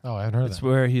 Oh, I haven't heard of It's that.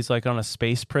 where he's like on a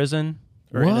space prison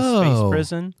or in a Whoa. space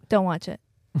prison. Don't watch it.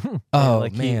 Oh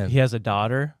like man. he has a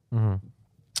daughter, Mhm.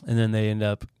 and then they end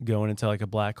up going into like a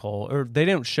black hole, or they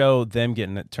didn't show them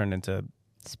getting it turned into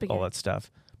Spaghetti. all that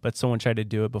stuff. But someone tried to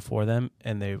do it before them,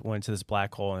 and they went to this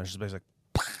black hole, and there's just basically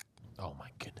Oh my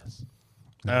goodness.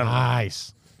 I don't know.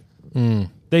 Nice.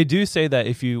 They do say that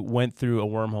if you went through a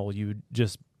wormhole, you would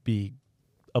just be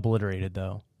obliterated,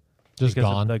 though. Just because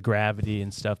gone. of the gravity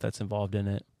and stuff that's involved in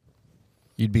it.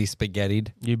 You'd be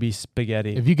spaghettied. You'd be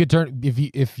spaghetti. If you could turn,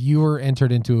 if you were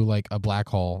entered into like a black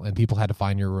hole and people had to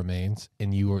find your remains,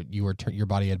 and your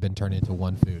body had been turned into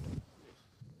one food,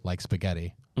 like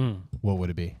spaghetti, what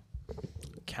would it be?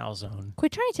 Calzone.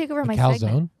 Quit trying to take over A my calzone?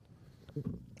 segment.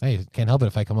 Hey, can't help it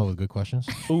if I come up with good questions.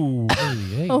 Ooh.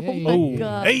 Hey, Oh hey, my hey,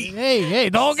 God. hey,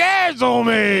 don't gas on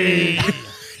me.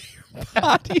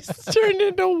 Body's turned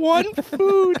into one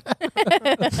food.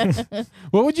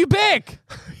 What would you pick?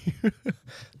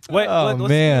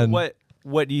 Man.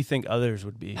 What do you think others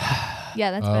would be?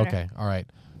 Yeah, that's Oh, better. okay, all right.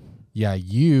 Yeah,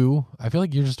 I feel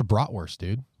like you're just a bratwurst,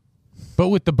 dude, but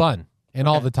with the bun and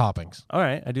all the toppings, All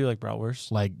right, I do like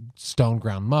bratwurst. like stone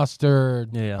ground mustard,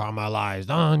 Yeah. caramelized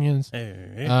onions.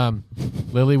 Hey.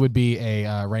 Lily would be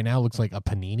a right now looks like a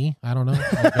panini. I don't know.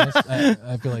 I guess.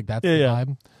 I feel like that's the Yeah.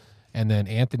 vibe. And then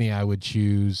Anthony, I would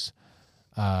choose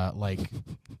like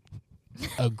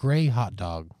a gray hot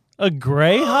dog. A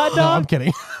gray hot No, I'm dog?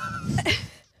 kidding.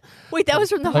 Wait, that was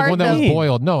from the Like heart. one that was though.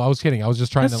 boiled. No, I was kidding. I was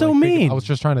just trying That's to. so like, think- mean. I was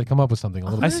just trying to come up with something a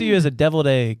little I bit. see you as a deviled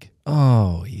egg.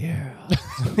 Oh yeah.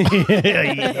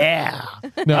 Yeah.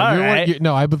 No, All you're right.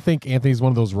 no, I would think Anthony's one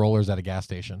of those rollers at a gas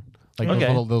station. Like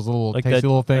Okay. those little Like tasty that-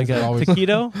 little things. like that a always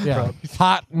taquito? Yeah,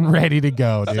 hot and ready to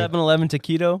go, dude. 7-Eleven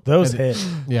taquito? Those hit.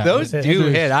 Yeah, Those it- do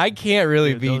it- hit. I can't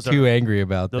really Dude, be those too are- angry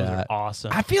about Those that. are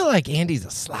awesome. I feel like Andy's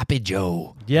a sloppy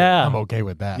Joe. Yeah. I'm okay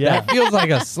with that. Yeah. That feels like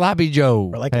a sloppy Joe.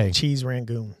 Or like Hey. a cheese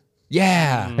rangoon.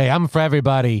 Yeah. Hey, I'm for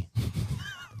everybody.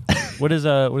 What is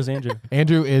Andrew?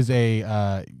 Andrew is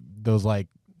a those like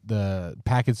the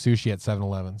packaged sushi at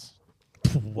 7-Elevens.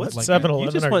 What's Like, 7-Eleven?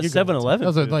 You just are want you going to? 7-Eleven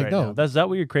Those are food like, right no. now. That's that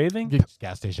what you're craving?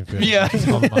 Gas station food. Yeah. It's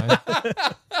all mine.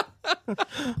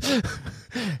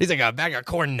 He's like a bag of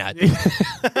corn nuts.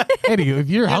 Andy, if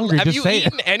you're hungry, Have just you say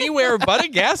eaten anywhere but a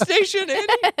gas station,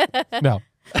 Andy? it. No,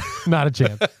 not a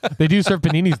chance. They do serve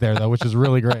paninis there though, which is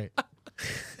really great.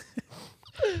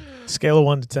 Scale of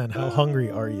 1 to 10. How hungry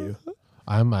are you?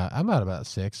 I'm at about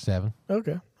 6, 7.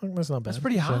 Okay, that's not bad. That's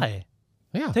pretty high.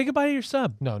 Yeah. Take a bite of your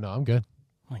sub. No, I'm good.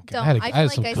 Oh my God. Don't. I had a- I I feel had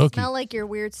like some I cookie. smell like your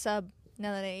weird sub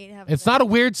now that I ate half. It's not a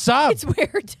weird sub. It's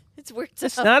weird. It's weird sub.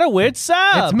 It's not a weird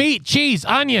sub. It's meat, cheese,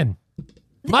 onion,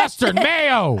 mustard,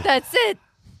 mayo. That's it.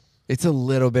 It's a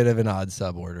little bit of an odd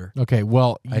sub order. Okay,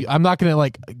 well, I'm not gonna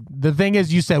like. The thing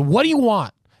is, you said, "What do you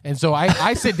want?" And so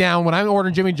I sit down when I'm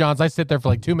ordering Jimmy John's. I sit there for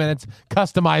like 2 minutes,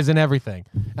 customizing everything,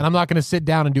 and I'm not gonna sit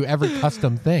down and do every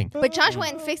custom thing. But Josh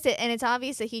went and fixed it, and it's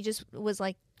obvious that he just was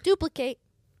like, duplicate.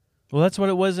 Well, that's what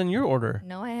it was in your order.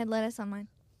 No, I had lettuce on mine.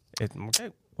 Okay.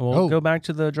 We'll go back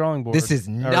to the drawing board. This is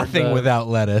Or nothing the- without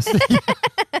lettuce.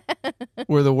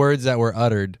 Were the words that were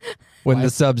uttered when the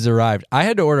subs arrived. I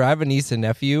had to order. I have a niece and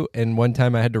nephew, and one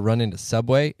time I had to run into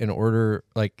Subway and order.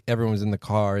 Like everyone was in the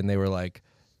car, and they were like,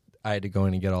 I had to go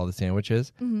in and get all the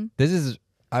sandwiches. Mm-hmm. This is.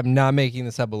 I'm not making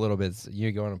this up a little bit.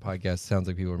 You go on a podcast. Sounds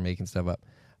like people are making stuff up.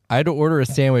 I had to order a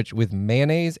sandwich with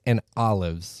mayonnaise and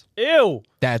olives. Ew.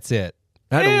 That's it.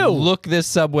 I had Ew. to look this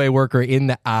Subway worker in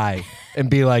the eye and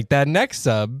be like, that next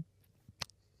sub,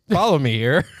 follow me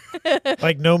here.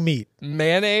 Like no meat.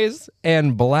 Mayonnaise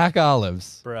and black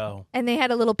olives. Bro. And they had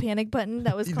a little panic button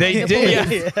that was calling They the did.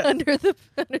 police under the.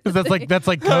 Under the That's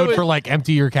like code for like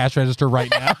empty your cash register right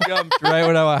now. Jumped right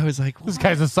when I was like, This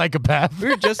guy's a psychopath. we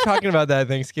were just talking about that at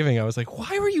Thanksgiving. I was like,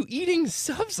 why were you eating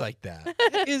subs like that?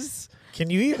 That is, Can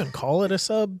you even call it a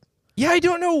sub? yeah, I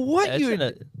don't know what Yeah,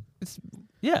 you.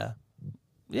 Yeah.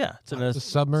 Yeah. It's in a The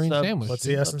submarine sandwich. What's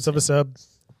the essence of a sub?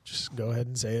 Just go ahead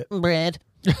and say it. Bread.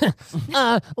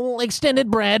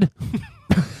 Extended bread.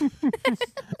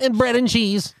 And bread and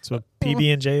cheese. So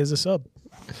PB&J is a sub.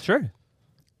 Sure.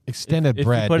 Extended If you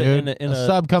bread, put it dude. in a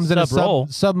sub comes in a sub roll.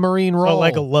 submarine roll. Oh,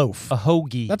 like a loaf. A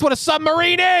hoagie. That's what a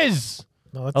submarine is.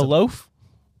 No, that's a loaf?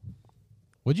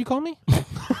 What'd you call me?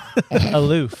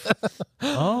 Aloof.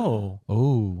 Oh.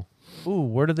 Ooh. Ooh,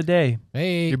 word of the day.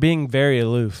 Hey. You're being very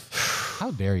aloof.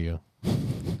 How dare you?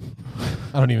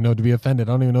 I don't even know to be offended.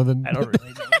 I don't even know the. I don't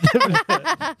really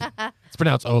know. It's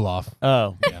pronounced Olaf.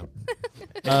 Oh.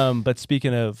 Yeah. But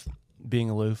speaking of being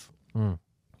aloof, I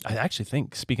actually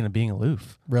think, speaking of being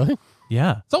aloof. Really?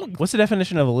 Yeah. So, what's the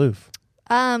definition of aloof?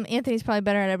 Anthony's probably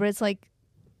better at it, but it's like.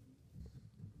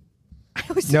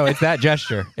 No, it's that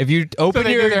gesture. If you open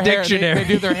they your do their hair- dictionary, they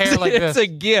do their hair like it's this. a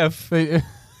GIF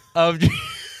of.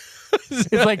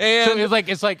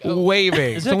 It's like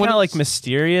waving. Is it kind of like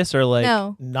mysterious or like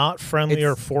No. Not friendly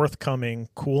or forthcoming,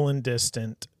 cool and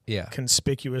distant, Yeah.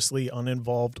 conspicuously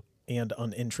uninvolved and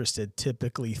uninterested,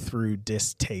 typically through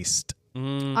distaste.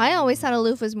 I always thought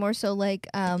aloof was more so like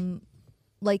You're not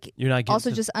getting also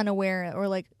to- just unaware or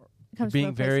like comes being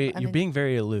from a place very of you're being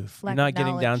very aloof. lack You're not of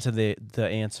getting down knowledge. to the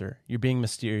answer. You're being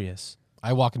mysterious.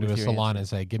 I walk into a With your salon answer. and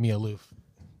say, "Give me a loof."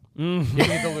 Mhm. Give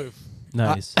me the loof.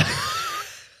 Nice.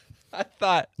 I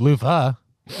thought Loof, huh?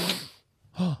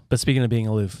 But speaking of being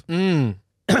aloof, Mm.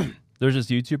 there's this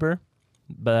YouTuber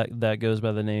that goes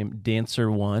by the name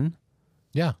Dancer One,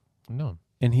 Yeah. No.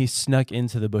 and he snuck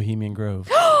into the Bohemian Grove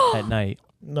at night.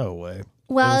 No way. It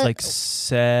Well, was like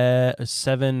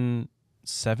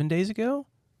 7 days ago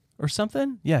or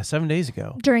something. Yeah, 7 days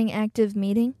ago. during active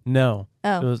meeting. No,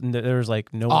 Oh. there was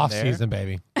like no one Off there. season,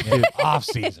 baby. Dude, off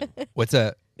season. What's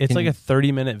a? It's Can like you- a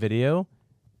 30-minute video.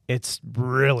 It's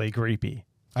really creepy.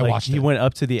 I Like, watched he it. went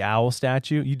up to the owl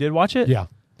statue. You did watch it? Yeah.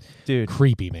 Dude.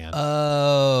 Creepy, man.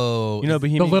 Oh, You know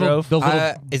Bohemian Grove?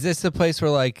 is this the place where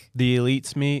like the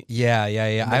elites meet? Yeah.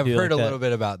 They I've do heard like a little that.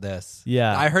 bit about this.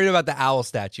 Yeah. I heard about the owl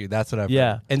statue. That's what I've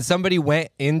Yeah. heard. And somebody went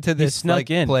into He this snuck like,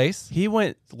 in. place. He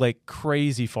went like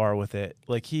crazy far with it.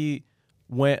 Like he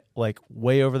went like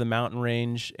way over the mountain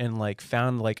range and like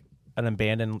found like an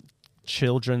abandoned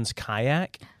children's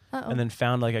kayak. Uh-oh. And then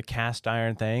found like a cast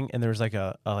iron thing, and there was like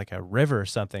a river or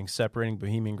something separating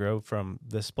Bohemian Grove from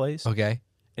this place. Okay.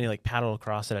 And he like paddled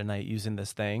across it at night using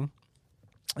this thing,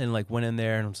 and like went in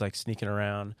there and was like sneaking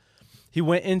around. He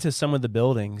went into some of the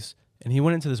buildings, and he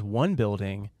went into this one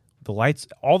building.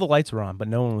 All the lights were on, but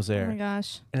no one was there. Oh my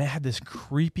gosh. And it had this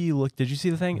creepy look. Did you see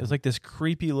the thing? It was like this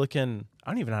creepy looking. I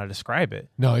don't even know how to describe it.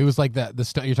 No, it was like that.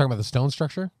 You're talking about the stone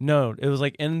structure? No, it was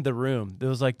like in the room. There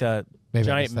was like the Maybe I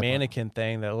giant missed that part. mannequin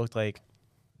thing that looked like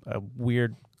a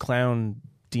weird clown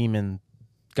demon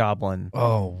goblin.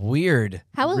 Oh, weird.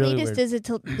 How Really elitist weird. is it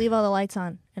to leave all the lights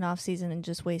on in off season and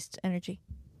just waste energy?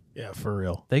 Yeah, for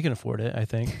real. They can afford it, I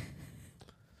think.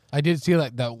 I did see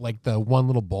like the one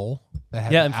little bowl that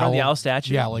had Yeah, the in front of the owl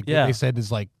statue. Yeah, like Yeah. they said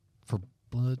is like for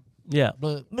blood. Yeah.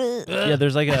 Blood. Yeah,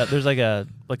 there's like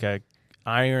a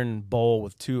iron bowl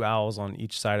with two owls on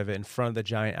each side of it in front of the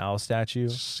giant owl statue.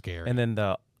 Scary. And then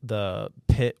the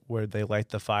pit where they light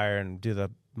the fire and do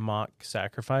the mock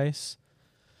sacrifice.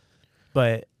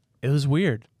 But it was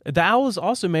weird. The owl was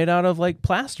also made out of like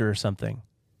plaster or something.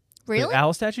 Really? The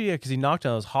owl statue, yeah, because he knocked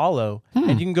on it, it was hollow,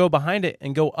 and you can go behind it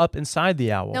and go up inside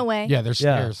the owl. No way. Yeah, there's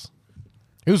stairs.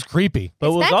 It was creepy. But it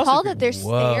Is was that also tall creepy. that there's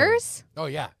Whoa. stairs? Oh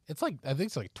yeah, it's like I think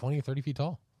it's like 20 or 30 feet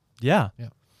tall. Yeah. Yeah.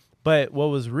 But what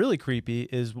was really creepy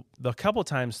is the couple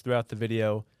times throughout the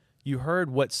video, you heard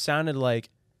what sounded like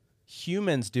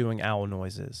humans doing owl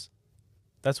noises.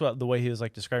 That's what the way he was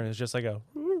like describing it. It was just like a.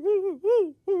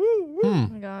 Oh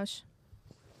my gosh.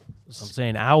 So I'm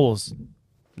saying owls,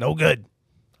 no good.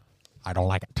 I don't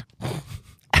like it.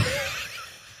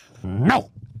 No.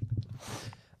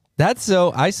 That's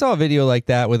so. I saw a video like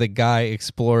that with a guy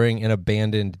exploring an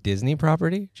abandoned Disney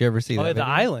property. Did you ever see that? Oh, yeah, the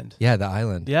video? island. Yeah, the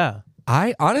island. Yeah.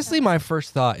 I honestly, my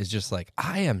first thought is just like,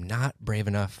 I am not brave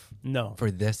enough No.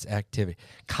 for this activity.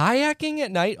 Kayaking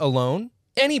at night alone,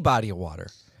 any body of water.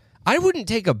 I wouldn't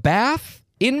take a bath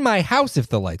in my house if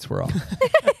the lights were off.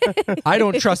 I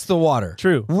don't trust the water.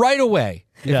 True. Right away.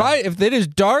 Yeah. If it is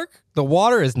dark, the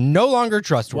water is no longer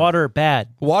trustworthy. Water bad.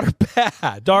 Water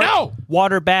bad. Dark. No!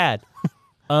 Water bad.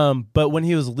 But when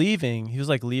he was leaving, he was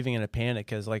like leaving in a panic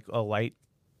because like a light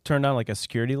turned on, like a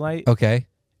security light. Okay.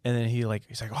 And then he's like,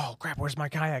 oh crap, where's my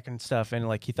kayak and stuff? And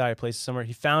like he thought I placed it somewhere.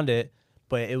 He found it,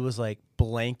 but it was like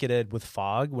blanketed with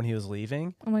fog when he was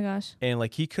leaving. Oh my gosh. And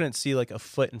like he couldn't see like a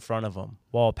foot in front of him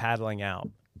while paddling out.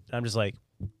 And I'm just like,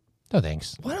 No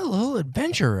thanks. What a little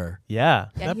adventurer. yeah.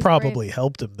 Yeah, That he's probably brave.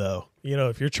 helped him though. You know,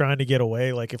 if you're trying to get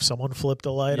away, like if someone flipped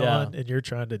a light Yeah. on and you're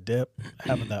trying to dip,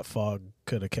 having that fog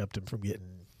could have kept him from getting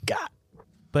got.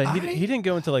 But he didn't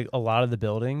go into like a lot of the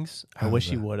buildings. I wish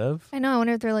he would have. I know. I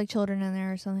wonder if there are like children in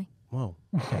there or something. Whoa.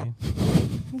 Okay.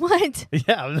 What?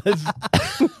 Yeah.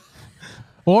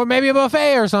 Or maybe a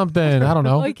buffet or something. I don't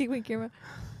know. Oh, I kicked my camera.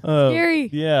 Scary.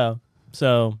 Yeah.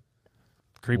 So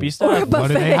creepy stuff. What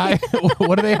are they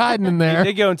what are they hiding in there?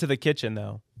 They go into the kitchen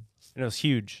though. And it was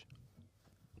huge.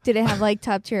 Did it have like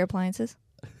top tier appliances?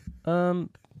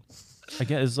 I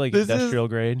guess it's like industrial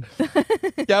grade.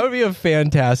 That would be a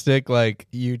fantastic like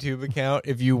YouTube account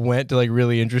if you went to like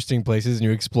really interesting places and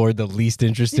you explored the least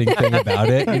interesting thing about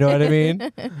it. You know what I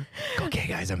mean? Okay,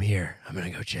 guys, I'm here. I'm gonna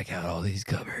go check out all these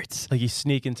cupboards. Like you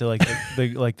sneak into like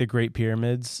the Great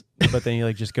Pyramids, but then you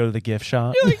like just go to the gift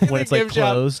shop when it's like gift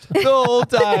shop closed the whole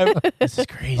time. This is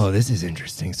crazy. Oh, this is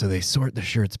interesting. So they sort the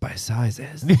shirts by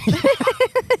sizes.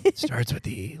 Starts with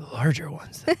the larger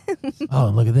ones. Oh,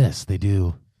 and look at this. They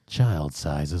do child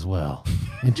size as well.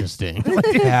 Interesting.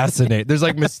 Fascinating. There's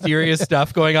like mysterious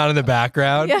stuff going on in the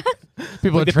background. Yeah.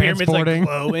 People like are the pyramid's like transporting.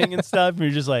 glowing and stuff. And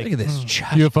you're just like, Look at this.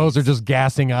 UFOs are just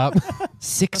gassing up.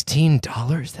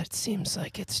 $16? That seems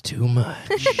like it's too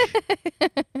much.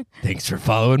 Thanks for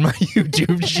following my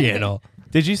YouTube channel.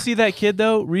 Did you see that kid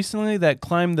though recently that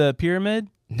climbed the pyramid?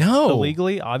 No.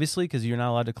 Illegally, obviously, because you're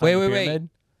not allowed to climb the pyramid.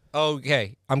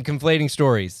 Okay, I'm conflating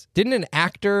stories. Didn't an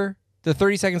actor, the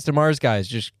 30 Seconds to Mars guys,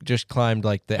 just climbed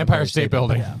like the Empire State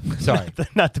Building. Yeah. Sorry.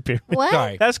 Not the pyramid. What?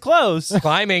 Sorry. That's close.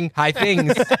 Climbing high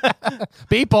things.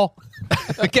 People.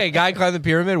 Okay, guy climbed the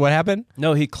pyramid. What happened?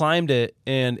 No, he climbed it,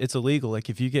 and it's illegal. Like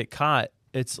if you get caught,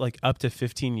 it's like up to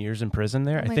 15 years in prison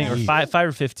there. I my think, or gosh. five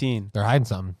or 15. They're hiding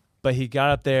something. But he got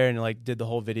up there and like did the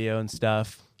whole video and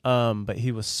stuff. But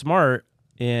he was smart,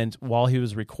 and while he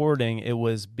was recording, it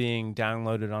was being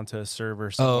downloaded onto a server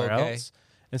somewhere else.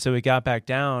 And so he got back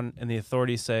down, and the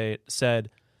authorities said,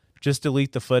 "Just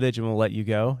delete the footage, and we'll let you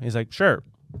go." He's like, "Sure."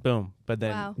 Boom. But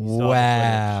then, Wow. he still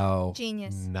had the Wow.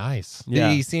 Genius. Nice. footage. Yeah.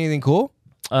 Did he see anything cool?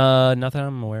 Nothing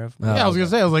I'm aware of. Yeah, I was gonna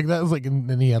say, I was like, that was like, and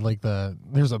then he had like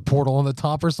there's a portal on the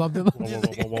top or something.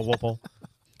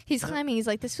 He's climbing. He's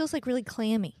like, this feels like really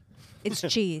clammy. It's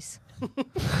cheese.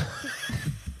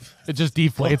 It just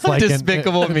deflates like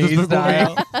Despicable Me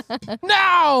style.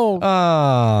 No.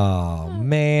 Oh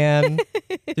man.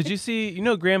 Did you see? You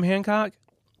know Graham Hancock?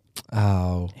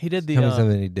 Oh. He did the. Tell me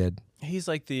something he did. He's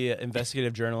like the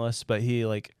investigative journalist, but he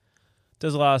like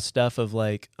does a lot of stuff of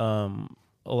like a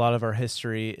lot of our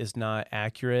history is not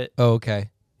accurate. Oh, okay.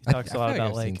 He talks I a lot feel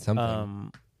about I've seen like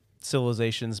something.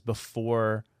 civilizations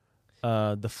before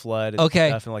the flood and Okay.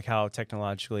 stuff, and like how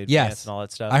technologically advanced Yes. and all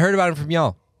that stuff. I heard about it from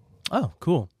y'all. Oh,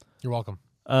 cool. You're welcome.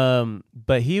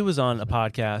 But he was on a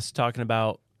podcast talking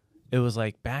about, it was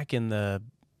like back in the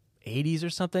 80s or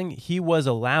something. He was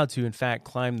allowed to, in fact,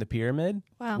 climb the pyramid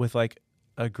Wow. with like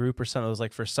a group or something. It was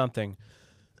like for something.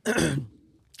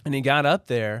 And he got up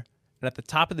there, and at the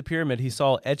top of the pyramid, he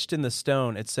saw etched in the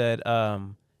stone, it said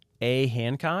A.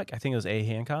 Hancock. I think it was A.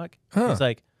 Hancock. Huh. He's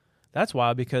like, that's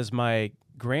wild because my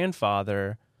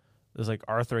grandfather was like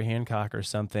Arthur Hancock or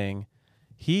something.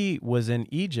 He was in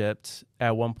Egypt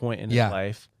at one point in his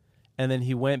life, and then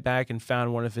he went back and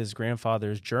found one of his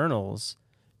grandfather's journals,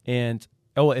 and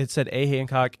it said A.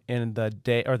 Hancock in the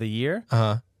day or the year.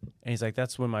 Uh-huh. And he's like,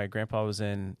 that's when my grandpa was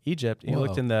in Egypt. And he Whoa.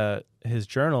 looked in his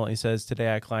journal, and he says,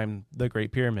 today I climbed the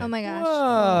Great Pyramid. Oh my gosh.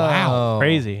 Wow.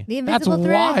 Crazy. The That's invisible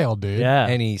thread. wild, dude. Yeah.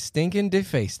 And he stinking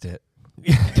defaced it.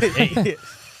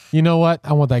 You know what?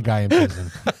 I want that guy in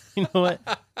prison. You know what?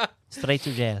 Straight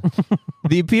to jail.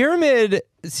 The pyramid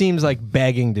seems like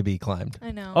begging to be climbed.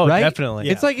 I know. Oh, Right? definitely.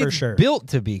 It's like for it's sure. built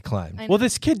to be climbed. I know. Well,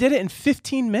 this kid did it in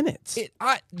 15 minutes.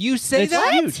 You say It's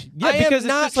that? huge. Yeah, I am because it's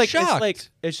not just like shocked.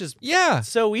 it's just Yeah.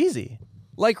 so easy.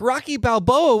 Like Rocky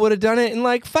Balboa would have done it in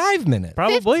like 5 minutes.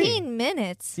 Probably. 15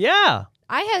 minutes. Yeah.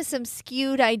 I have some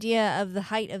skewed idea of the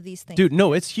height of these things. Dude,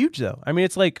 no, it's huge though. I mean,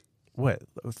 it's like what,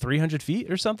 300 feet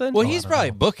or something? Well, he's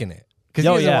probably booking it because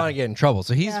Oh, he doesn't yeah. want to get in trouble.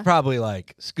 So he's probably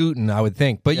like scooting, I would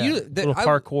think. But Yeah. Little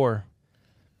parkour.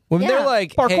 When Yeah. they're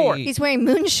like, Parkour. hey, He's wearing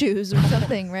moon shoes or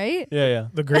something, right? Yeah.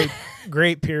 The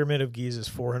Great Pyramid of Giza is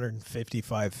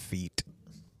 455 feet.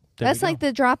 That's like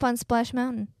the drop on Splash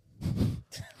Mountain.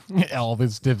 All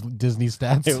his Disney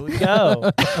stats. Here we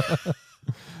go.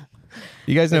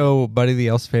 you guys know Buddy the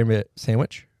Elf's favorite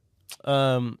sandwich?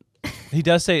 He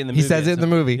does say it in the He movie. says it in the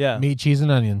movie. Yeah. Meat, cheese,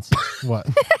 and onions. What?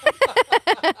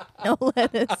 No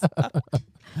lettuce.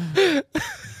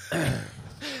 I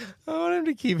want him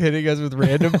to keep hitting us with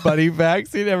random Buddy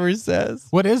facts he never says.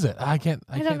 What is it? I can't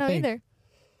I don't know think. either.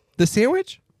 The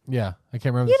sandwich? Yeah, I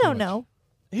can't remember. You the don't sandwich.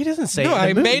 know. He doesn't say No, it.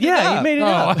 I made it up. Yeah, he made it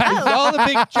up. It's all a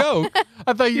big joke.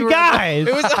 I thought You guys.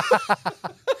 It was.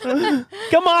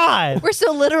 Come on. We're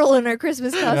so literal in our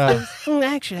Christmas costumes.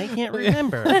 Actually, I can't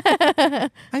remember.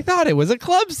 I thought it was a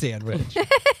club sandwich.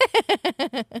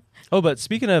 Oh, but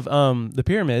speaking of the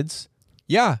pyramids.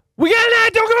 Yeah. We got an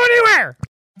ad. Don't go anywhere.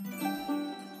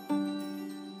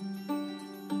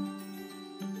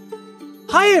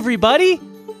 Hi, everybody.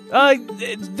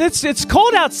 It's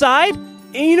cold outside.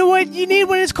 And you know what you need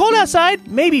when it's cold outside?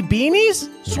 Maybe beanies,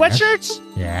 sweatshirts,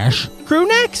 Yes. crew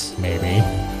necks. Maybe.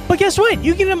 But guess what?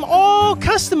 You get them all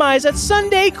customized at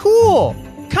Sunday Cool.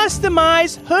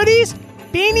 Customized hoodies,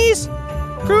 beanies,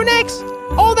 crew necks,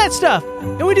 all that stuff.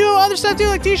 And we do other stuff too,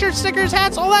 like t-shirts, stickers,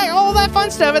 hats, all that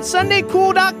fun stuff at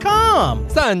SundayCool.com.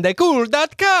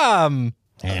 SundayCool.com.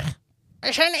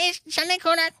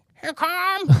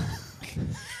 SundayCool.com.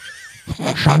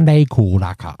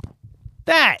 SundayCool.com.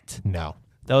 That. No.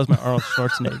 That was my Arnold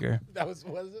Schwarzenegger. Was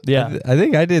it? Yeah. I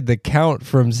think I did the count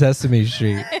from Sesame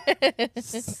Street.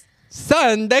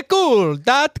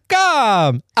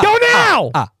 SundayCool.com. Go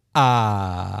now!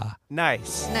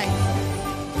 Nice.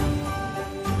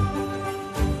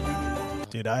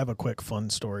 Dude, I have a quick fun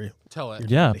story. Tell it.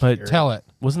 Yeah, but Tell it.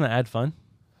 wasn't the ad fun?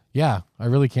 Yeah, I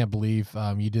really can't believe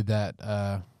you did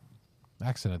that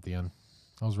accent at the end.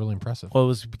 That was really impressive. Well, it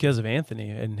was because of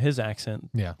Anthony and his accent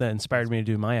Yeah. that inspired me to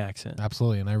do my accent.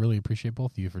 Absolutely, and I really appreciate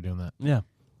both of you for doing that. Yeah.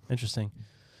 Interesting.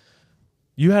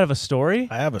 You have a story?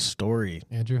 I have a story.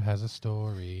 Andrew has a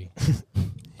story.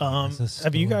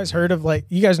 Have you guys heard of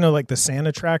you guys know the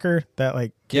Santa tracker that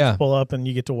kids pull up and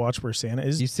you get to watch where Santa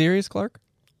is? You serious, Clark?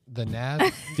 The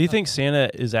NAD? Do you think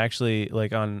Santa is actually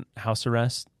on house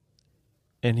arrest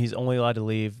and he's only allowed to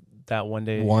leave that one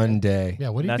day? One day. Yeah,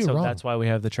 what did he do wrong? That's why we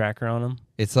have the tracker on him.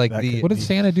 It's like What What did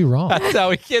Santa do wrong? That's how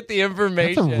we get the That's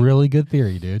information. a really good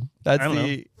theory, dude. That's I don't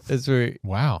the. That's where.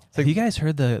 Wow. Have you guys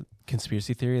heard the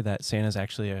conspiracy theory that Santa's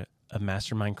actually a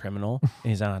mastermind criminal and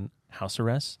he's on house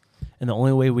arrest? And the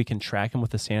only way we can track him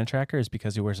with the Santa tracker is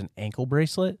because he wears an ankle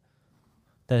bracelet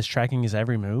that is tracking his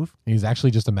every move. He's actually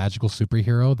just a magical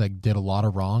superhero that did a lot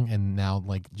of wrong, and now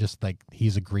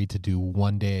he's agreed to do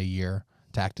one day a year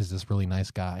to act as this really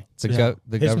nice guy. The His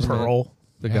government. parole.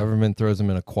 The government throws him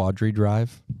in a quadri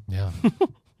drive, Yeah. and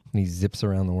he zips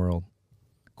around the world.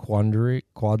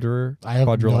 Quadrilateral I have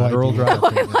no idea. drive.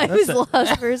 I was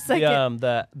lost for a second.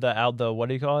 The what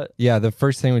do you call it? Yeah, the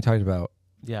first thing we talked about.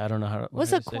 Yeah, I don't know how. What's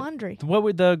how a to say it. quandary? What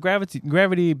would the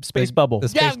gravity space bubble? The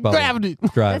space bubble gravity.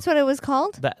 drive. That's what it was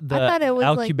called? The I thought it was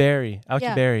Alcuberry.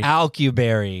 Alcuberry.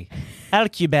 Alcuberry.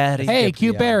 Alcuberry. Hey,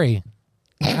 cute Yeah. Berry.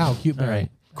 Ow, cute All Berry. right.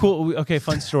 Cool. Okay,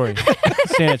 fun story.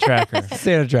 Santa tracker.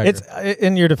 Santa tracker. It's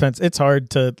in your defense. It's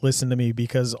hard to listen to me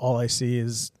because all I see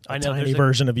is a I know, tiny there's a-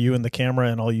 version of you in the camera,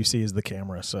 and all you see is the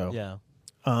camera. So, Yeah.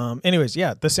 Anyways,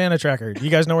 the Santa tracker. Do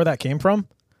you guys know where that came from?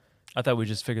 I thought we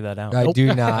just figured that out. I do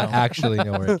not actually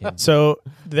know where it came from. So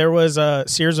there was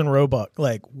Sears and Roebuck,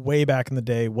 way back in the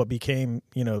day, what became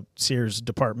Sears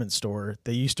department store.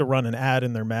 They used to run an ad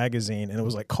in their magazine, and it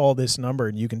was call this number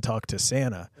and you can talk to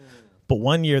Santa. But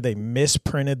one year they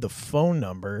misprinted the phone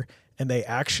number, and they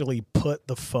actually put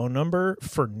the phone number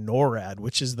for NORAD,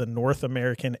 which is the North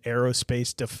American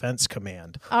Aerospace Defense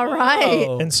Command. All right.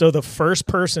 Oh. And so the first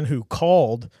person who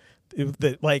called,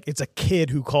 it's a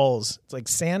kid who calls. It's like,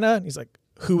 Santa? And he's like,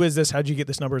 who is this? How'd you get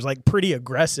this number? It's pretty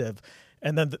aggressive.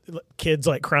 And then the kid's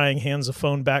crying, hands the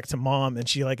phone back to mom, and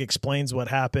she explains what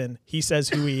happened. He says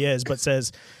who he is, but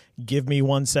says, give me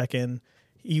 1 second.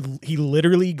 He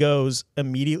literally goes,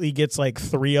 immediately gets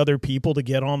 3 other people to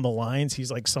get on the lines.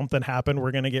 He's like, something happened.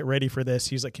 We're going to get ready for this.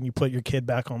 He's like, can you put your kid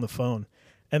back on the phone?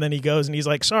 And then he goes and he's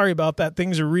like, sorry about that.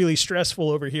 Things are really stressful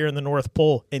over here in the North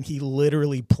Pole. And he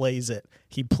literally plays it.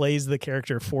 He plays the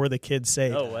character for the kids'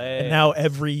 sake. No way. And now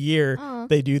every year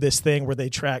they do this thing where they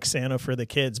track Santa for the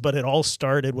kids. But it all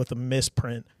started with a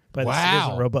misprint by the Sears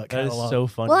and Roebuck That is catalog. so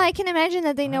funny. Well, I can imagine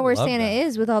that they know where love Santa that.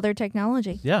 is with all their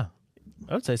technology. Yeah.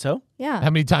 I would say so. Yeah.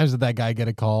 How many times did that guy get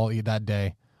a call that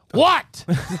day? What?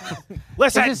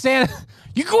 Listen, This is Santa.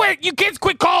 You kids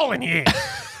quit calling here.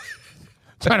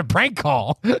 Trying to prank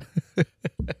call.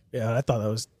 Yeah, I thought that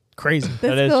was crazy.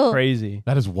 that is cool. crazy.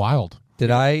 That is wild.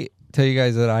 Did I tell you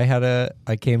guys that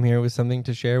I came here with something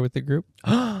to share with the group?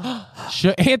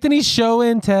 Anthony's show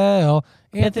and tell.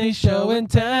 Anthony's show and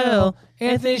tell.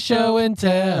 Anthony's show and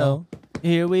tell.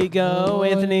 Here we go,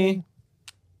 Anthony.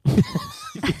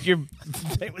 Your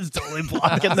thing was totally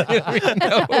blocking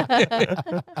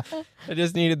the. I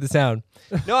just needed the sound.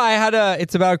 No,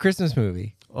 it's about a Christmas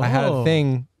movie. I had a Oh.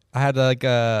 thing. I had like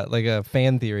a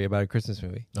fan theory about a Christmas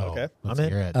movie. Okay, let's I'm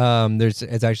in. hear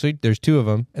it. There's 2 of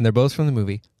them, and they're both from the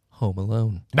movie Home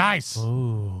Alone. Nice.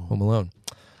 Home Alone.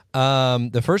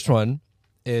 The first one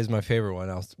is my favorite one.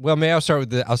 I'll start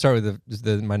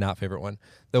with my not favorite one.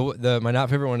 My not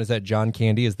favorite one is that John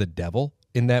Candy is the devil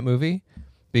in that movie,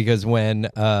 because when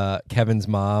Kevin's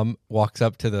mom walks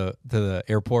up to the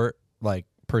airport, like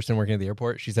person working at the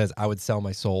airport, she says, "I would sell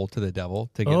my soul to the devil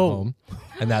to get home,"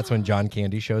 and that's when John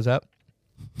Candy shows up.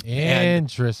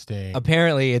 Interesting. And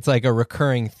apparently, it's like a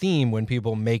recurring theme when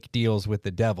people make deals with the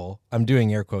devil. I'm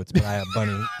doing air quotes, but I have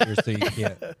bunny ears, so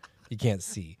you can't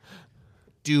see.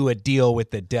 Do a deal with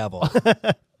the devil.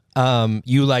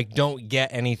 You like don't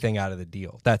get anything out of the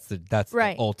deal. That's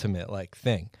right. The ultimate like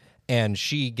thing. And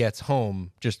she gets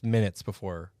home just minutes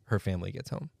before her family gets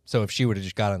home. So if she would have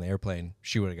just got on the airplane,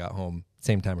 she would have got home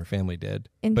same time her family did.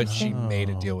 But she made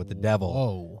a deal with the devil.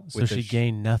 Whoa. So she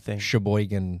gained nothing.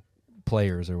 Sheboygan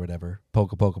players or whatever.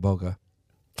 Polka, polka, polka.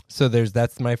 So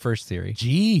that's my first theory.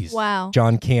 Jeez. Wow.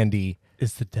 John Candy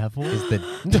is the devil. Is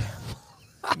the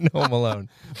Home Alone.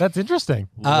 That's interesting.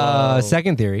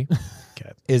 Second theory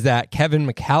is that Kevin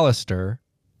McAllister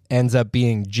ends up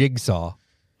being Jigsaw.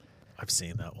 I've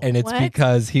seen that one. And it's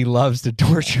because he loves to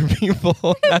torture people.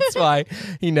 That's why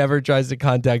he never tries to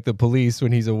contact the police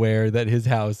when he's aware that his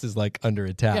house is like under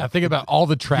attack. Yeah, think about all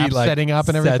the traps setting up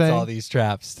and everything. Sets all these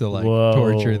traps to like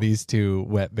torture these two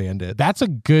wet bandits. That's a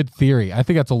good theory. I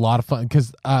think that's a lot of fun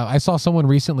because I saw someone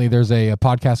recently. There's a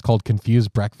podcast called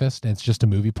Confused Breakfast, and it's just a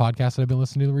movie podcast that I've been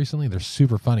listening to recently. They're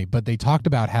super funny, but they talked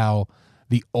about how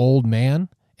the old man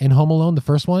in Home Alone, the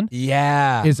first one,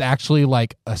 is actually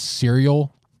like a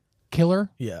serial killer.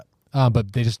 Yeah.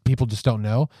 But people just don't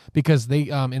know because they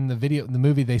in the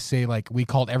movie they say like we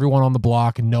called everyone on the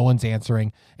block and no one's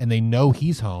answering, and they know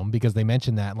he's home because they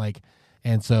mentioned that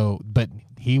but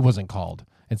he wasn't called,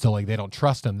 and so like they don't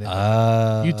trust him.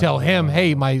 You tell him,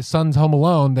 hey, my son's home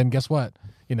alone, then guess what?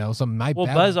 Something might. Well,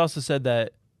 Buzz also said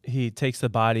that he takes the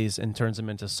bodies and turns them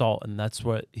into salt, and that's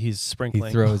what he's sprinkling.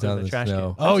 He throws out the the trash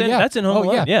snow. can. That's in Home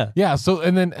Alone. Yeah. So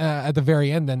and then at the very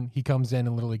end, then he comes in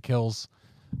and literally kills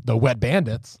the wet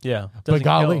bandits. Yeah. But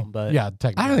golly. Kill him, but yeah,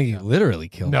 technically. I don't think he literally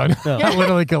killed No, him. not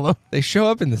literally kill him. They show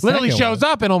up in the literally second shows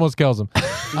one. up and almost kills him.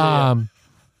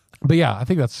 But yeah, I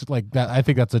think that's like that. I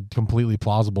think that's a completely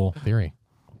plausible theory.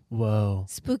 Whoa.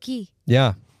 Spooky.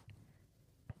 Yeah.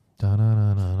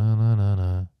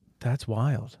 That's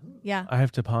wild. Yeah. I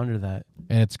have to ponder that.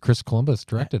 And it's Chris Columbus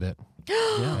directed it.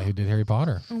 Yeah, who did Harry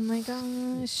Potter. Oh my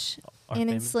gosh. Our and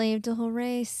famous- enslaved a whole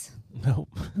race. Nope.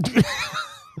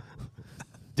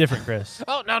 Different Chris.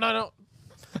 Oh, no.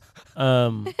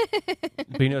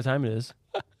 But you know what time it is?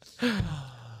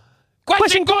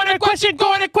 Question corner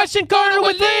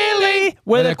with Lily,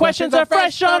 where the questions are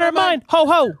fresh on her mind. Ho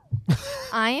ho.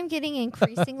 I am getting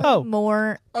increasingly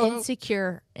more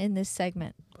insecure in this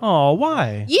segment. Oh,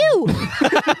 why? You.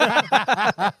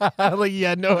 Like you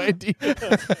had no idea.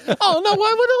 Oh no,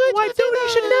 why would I? Why do you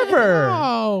should never?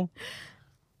 Oh.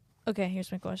 Okay,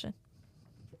 here's my question.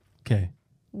 Okay.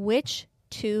 Which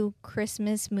two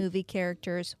Christmas movie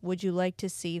characters would you like to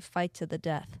see fight to the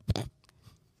death?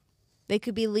 They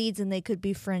could be leads and they could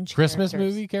be fringe Christmas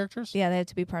characters. movie characters? Yeah, they have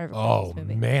to be part of a Oh, Christmas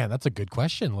movie. man. That's a good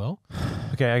question, Lil.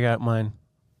 Okay, I got mine.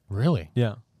 Really?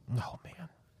 Yeah. Oh, man.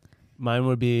 Mine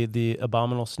would be the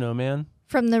Abominable Snowman.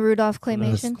 From the Rudolph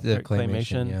claymation? The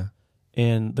claymation, yeah.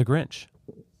 And the Grinch.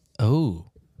 Oh.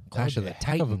 Clash of the Heck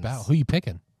of a Titans. battle. Who you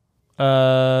picking?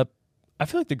 I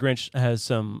feel like the Grinch has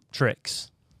some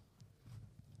tricks.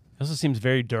 He also seems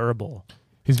very durable.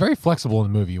 He's very flexible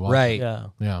in the movie. You watch Right. it. Yeah.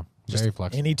 Yeah. Very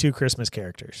flexible. Any two Christmas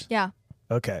characters. Yeah.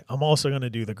 Okay. I'm also going to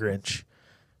do the Grinch,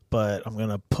 but I'm going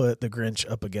to put the Grinch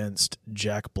up against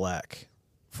Jack Black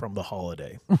from The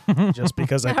Holiday, just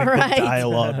because I think Right. the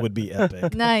dialogue would be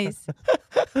epic. Nice.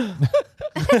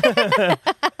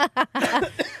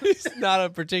 He's not a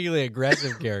particularly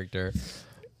aggressive character,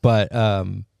 but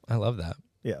I love that.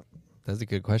 Yeah. That's a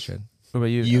good question. What about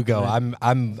you? You go.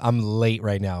 I'm late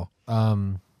right now.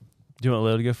 Do you want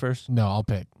Lil to go first? No, I'll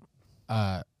pick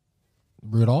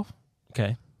Rudolph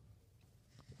Okay.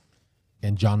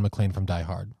 and John McClane from Die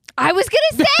Hard. I was going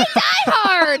to say Die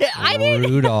Hard. I didn't.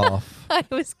 Rudolph. I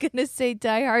was going to say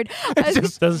Die Hard. It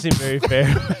just doesn't seem very fair.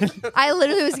 I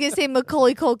literally was going to say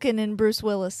Macaulay Culkin and Bruce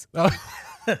Willis. That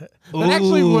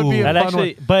actually would be a That fun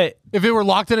actually, one. but If it were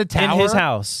locked in a tower. in his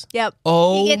house. Yep.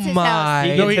 Oh He gets his my. house.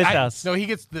 He No, gets he, his house. no, he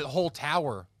gets the whole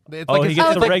tower. It's Oh, he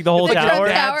gets to rig the whole it's like tower?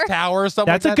 his dad's tower or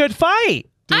something That's like a good fight.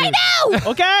 I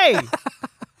know. Okay.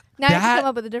 Now I have to That come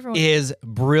up with a different one. is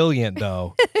brilliant,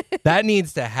 though. That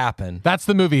needs to happen. That's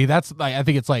the movie. That's like I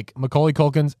think it's like Macaulay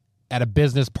Culkin's at a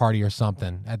business party or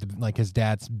something at like his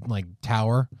dad's like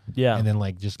tower. Yeah. And then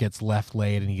like just gets left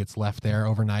late and he gets left there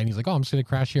overnight. And he's like, oh, I'm just going to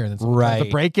crash here. And then someone Right. tries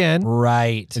to break in.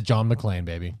 Right. To John McClane,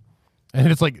 baby. And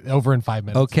it's like over in 5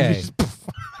 minutes. Okay.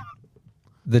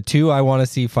 The two I want to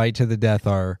see fight to the death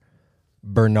are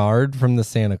Bernard from the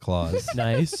Santa Claus.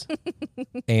 Nice.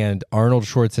 And Arnold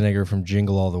Schwarzenegger from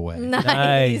Jingle All the Way.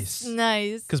 Nice.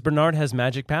 Because Bernard has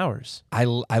magic powers. I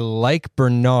like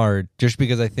Bernard just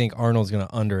because I think Arnold's going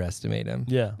to underestimate him.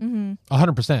 Yeah.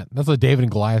 100%. That's a David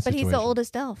and Goliath But situation. he's the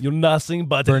oldest elf. You're nothing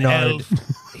but Bernard, an elf.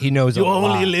 he knows You're a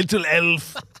lot. only a little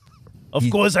elf. Of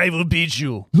course I will beat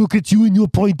you. Look at you and your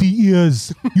pointy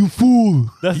ears, you fool.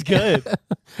 That's good.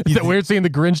 Is that weird seeing the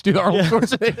Grinch do the Arnold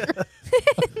Schwarzenegger?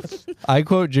 I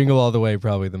quote Jingle All the Way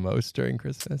probably the most during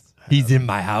Christmas. He's in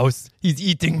my house. He's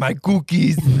eating my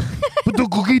cookies. Put the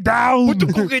cookie down. Put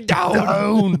the cookie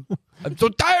down. I'm so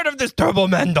tired of this Turbo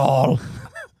Man doll.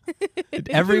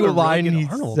 Every line he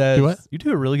says. Do what? You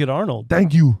do a really good Arnold.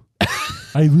 Thank you.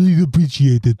 I really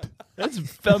appreciate it. That's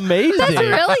amazing. That's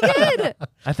really good.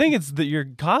 I think it's your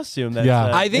costume. That's,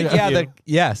 Yeah. I think,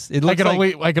 yes. It looks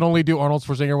I can only do Arnold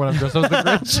Schwarzenegger when I'm dressed as the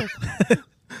Grinch.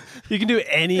 You can do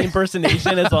any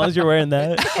impersonation as long as you're wearing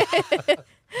that.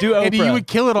 Do Oprah. Andy, you would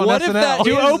kill it on What SNL. if that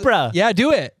Do is- Oprah. Yeah,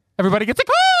 do it. Everybody gets like,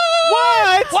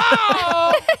 What?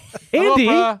 wow! Andy,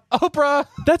 Oprah.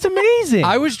 that's amazing.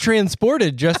 I was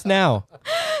transported just now.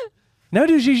 Now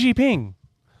do Xi Jinping.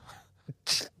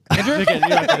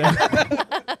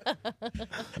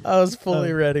 I was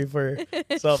fully ready for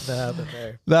something to happen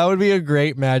there. That would be a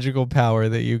great magical power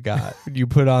that you got. You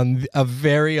put on a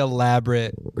very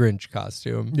elaborate Grinch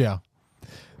costume. Yeah.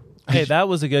 Hey, that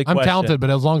was a good I'm question. talented, but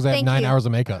as long as I have Thank 9 you. hours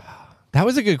of makeup. That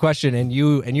was a good question, and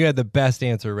you had the best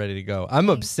answer ready to go. I'm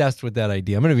obsessed with that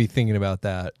idea. I'm going to be thinking about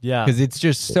that. Yeah. Because it's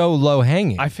just so low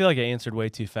hanging. I feel like I answered way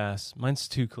too fast. Mine's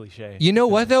too cliche. You know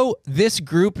what, though? This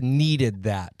group needed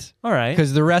that. All right.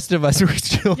 Because the rest of us were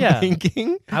still Yeah.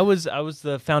 thinking. I was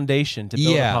the foundation to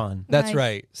build Yeah, upon. that's Nice.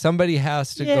 right. Somebody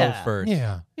has to go Yeah. first.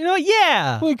 Yeah. You know what?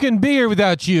 Yeah. We couldn't be here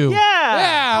without you. Yeah.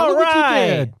 Yeah. All look what you right.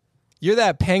 did. You're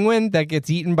that penguin that gets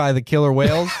eaten by the killer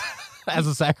whales. As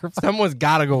a sacrifice. Someone's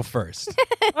got to go first.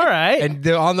 All right. And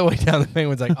on the way down, the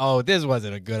penguin's like, oh, this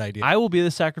wasn't a good idea. I will be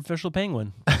the sacrificial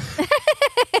penguin.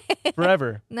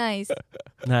 Forever. Nice.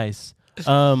 Nice.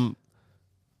 Song?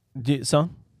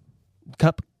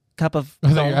 Cup of I thought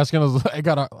you song? were asking.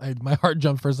 My heart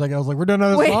jumped for a second. I was like, we're doing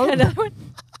another Wait, song? another one.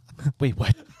 Wait,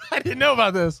 what? I didn't know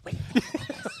about this. What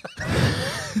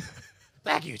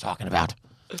are you talking about?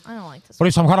 I don't like this What are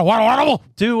you, some kind of wild animal?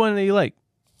 Do one that you like.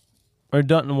 Or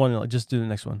don't one you like. Just do the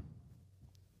next one.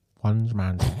 One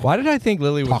man. Why did I think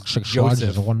Lily was Toxic sludge Joseph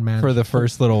is a one-man for the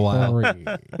first little while? Sorry.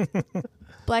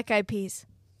 Black Eyed Peas.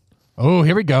 Oh,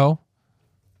 here we go.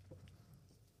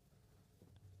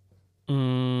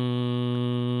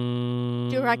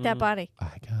 Do Rock That Body.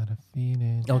 I got a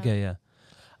feeling. Okay, yeah.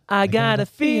 I got a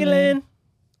feeling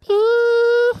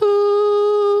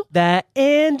that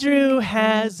Andrew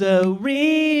has a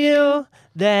reel.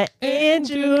 That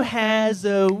Andrew has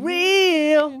a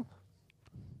reel.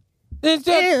 Let's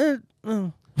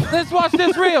watch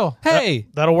this reel. Hey,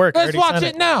 That'll work. I Let's already watch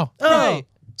sent it now. hey.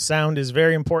 Sound is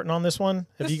very important on this one.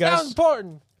 Have This you guys? sounds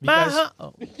important. you guys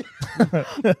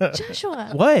Joshua.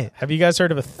 What? have you guys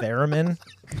heard of a theremin?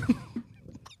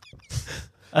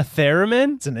 A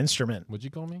theremin? It's an instrument Would you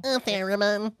call me?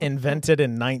 invented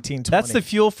in 1920. That's the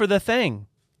fuel for the thing.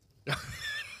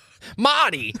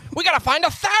 Marty, we got to find a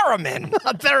theremin.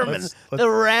 A theremin. Let's- The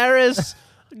rarest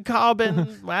carbon.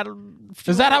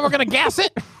 Is that how we're gonna gas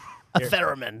it? A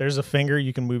theremin. There's a finger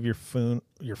you can move your phone.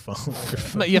 Your phone.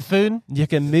 Your phone. You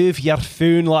can move your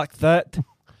phone like that. All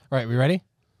right, we ready?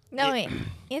 No, wait.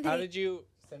 Anthony. How did you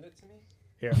send it to me?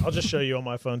 Here, I'll just show you on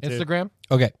my phone too. Instagram.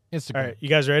 Okay. Instagram. All right, you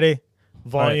guys ready?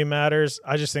 Volume matters.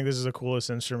 I just think this is the coolest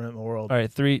instrument in the world. All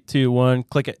right, 3, 2, 1,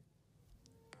 click it.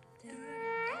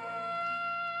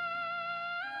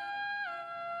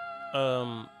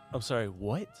 I'm sorry,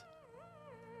 what?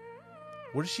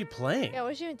 What is she playing? Yeah,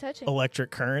 what you even touching?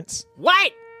 Electric currents.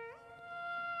 What?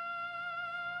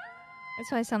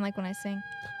 That's what I sound like when I sing.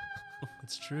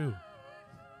 It's true.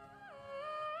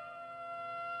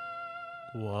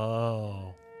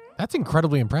 Whoa. That's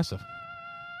incredibly impressive.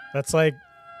 That's like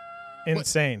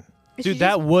insane. Dude,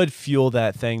 that would fuel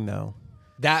that thing, though.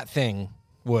 That thing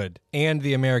would. And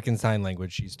the American Sign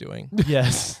Language she's doing.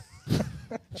 Yes.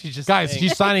 She's just Guys,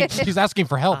 saying, she's asking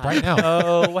for help right now.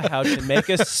 oh, how to make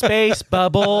a space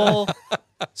bubble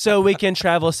so we can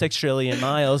travel 6 trillion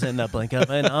miles in the blink of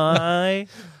an eye.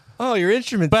 Oh, your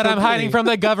instrument. But I'm hiding from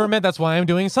the government. That's why I'm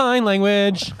doing sign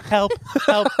language. Help,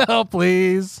 help. Help,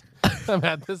 please. I'm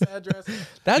at this address.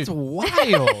 That's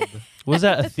wild. Was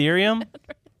that Ethereum?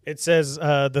 It says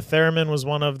the theremin was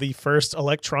one of the first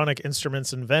electronic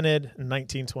instruments invented in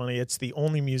 1920. It's the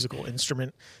only musical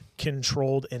instrument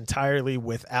controlled entirely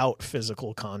without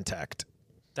physical contact.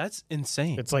 That's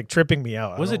insane. It's like tripping me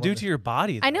out. What does it do to your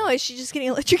body? I know. Is she just getting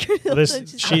electrocuted?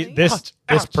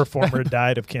 This performer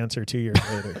died of cancer 2 years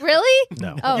later. Really?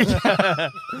 No.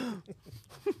 Oh.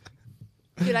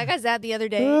 Dude, I got Zach the other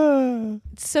day.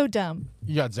 It's so dumb.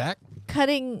 You got Zach?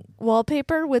 Cutting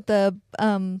wallpaper with the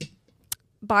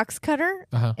box cutter,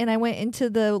 and I went into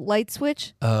the light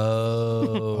switch.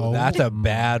 Oh, that's a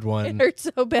bad one. It hurt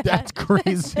so bad. That's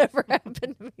crazy. That's never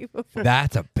happened to me before.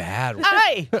 That's a bad one.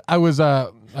 I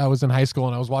was in high school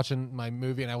and I was watching my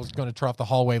movie and I was going to turn off the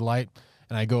hallway light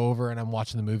and I go over and I'm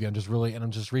watching the movie. I'm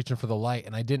just reaching for the light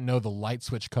and I didn't know the light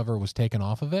switch cover was taken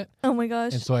off of it. Oh my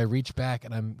gosh. And so I reach back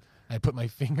and I put my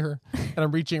finger and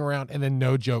I'm reaching around and then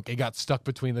no joke, it got stuck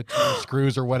between the two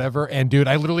screws or whatever. And dude,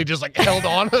 I literally just like held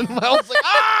on and I was like,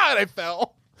 and I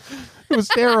fell. It was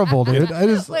terrible, dude.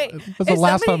 That's the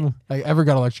last time I ever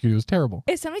got electrocuted. It was terrible.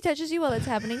 If somebody touches you while that's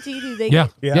happening to you, do they? Yeah.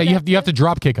 You have to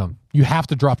drop kick them. You have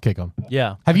to drop kick them.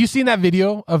 Yeah. Have you seen that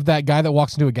video of that guy that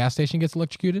walks into a gas station and gets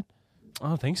electrocuted? I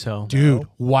don't think so. Dude,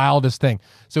 wildest thing.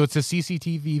 So it's a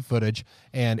CCTV footage,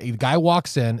 and a guy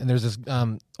walks in, and there's this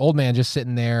old man just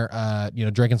sitting there,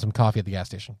 drinking some coffee at the gas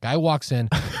station. Guy walks in,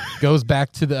 goes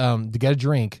back to the to get a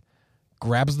drink,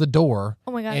 grabs the door,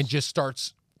 oh my gosh, and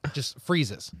just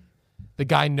freezes. The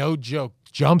guy, no joke,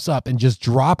 jumps up and just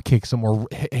drop kicks him or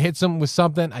hits him with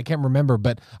something. I can't remember,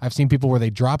 but I've seen people where they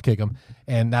drop kick him,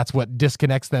 and that's what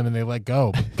disconnects them, and they let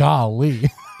go. Golly.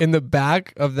 In the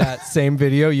back of that same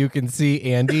video, you can see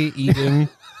Andy eating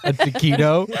a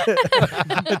taquito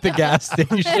at the gas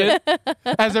station.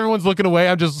 As everyone's looking away,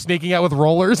 I'm just sneaking out with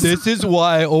rollers. This is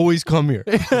why I always come here.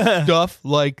 Stuff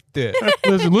like this.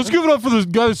 Listen, let's give it up for this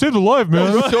guy that saved a life,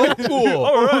 man. Right. So cool.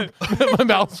 All right. My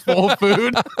mouth's full of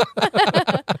food.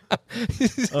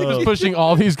 Just pushing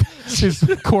all these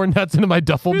corn nuts into my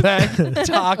duffel bag.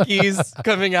 Takis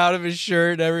coming out of his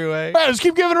shirt every way. Hey, just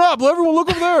keep giving it up. Let everyone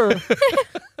look over there.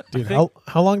 Dude,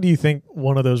 how long do you think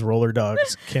one of those roller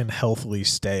dogs can healthily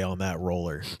stay on that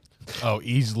roller? Oh,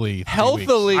 easily.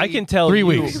 Healthily. I can tell 3 you.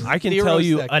 weeks. I can tell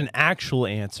you an actual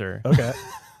answer. Okay.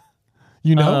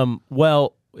 You know?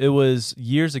 Well, it was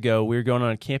years ago. We were going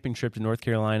on a camping trip to North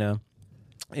Carolina,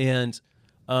 and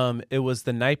it was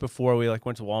the night before we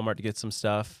went to Walmart to get some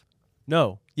stuff.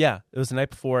 No, yeah, it was the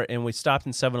night before, and we stopped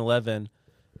in 7-Eleven,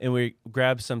 and we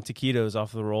grabbed some taquitos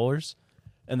off the rollers,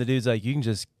 and the dude's like, "You can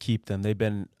just keep them. They've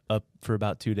been up for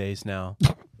about 2 days now."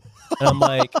 And I'm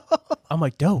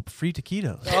like, dope, free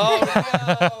taquitos.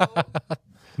 Oh, no.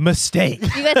 Mistake.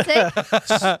 You got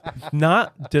sick?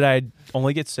 Not did I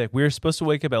only get sick. We were supposed to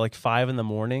wake up at 5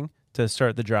 a.m. to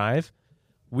start the drive.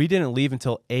 We didn't leave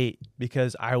until 8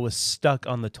 because I was stuck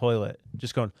on the toilet,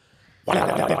 just going. Oh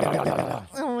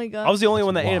my god! I was the only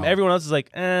one that ate them. Everyone else is like,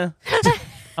 eh.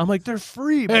 I'm like, they're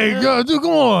free. Hey, man. dude,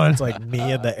 come on. It's like me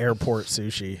at the airport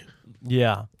sushi.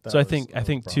 Yeah. That So I was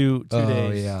think two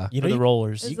days. Yeah. For the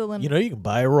rollers. Is the limit. You know you can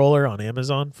buy a roller on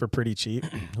Amazon for pretty cheap.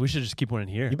 We should just keep one in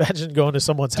here. You imagine going to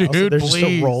someone's house Dude, and there's just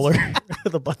please. a roller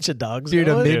with a bunch of dogs. Dude,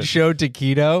 a on it? mid-show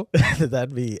taquito.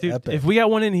 That'd be Dude, epic. if we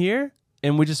got one in here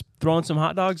and we just throw in some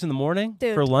hot dogs in the morning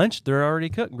Dude. for lunch, they're already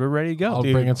cooked. We're ready to go. I'll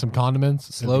bring in some condiments.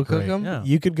 It'd Slow be great. cook them. Yeah.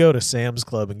 You could go to Sam's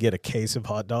Club and get a case of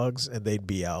hot dogs, and they'd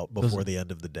be out before the end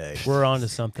of the day. We're on to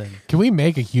something. Can we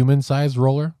make a human-sized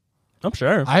roller? I'm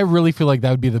sure. I really feel like that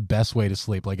would be the best way to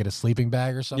sleep, like in a sleeping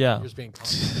bag or something. Yeah. You're just being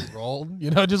constantly rolled,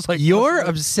 just like Your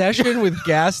obsession with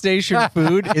gas station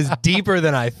food is deeper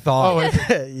than I thought.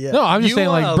 Yeah. No, I'm just You saying,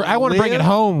 like, wanna I want to bring it live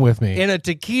home with me. In a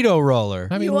taquito roller.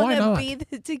 I mean, you why want not? to be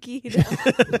the taquito?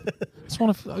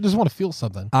 I just want to feel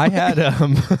something. I had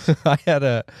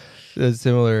a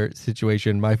similar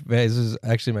situation. This was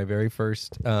actually my very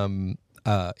first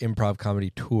improv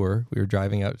comedy tour. We were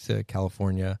driving out to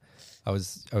California. I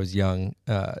was young,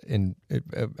 and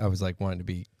I was wanting to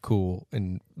be cool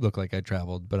and look like I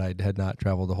traveled, but I had not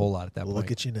traveled a whole lot at that point. Look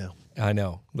at you now. I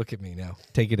know. Look at me now.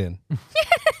 Take it in.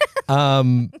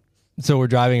 So we're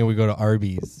driving and we go to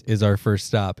Arby's is our first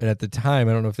stop. And at the time,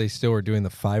 I don't know if they still were doing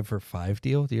the 5 for $5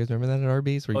 deal. Do you guys remember that at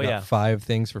Arby's? Where you got 5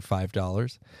 things for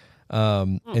 $5.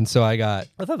 And so I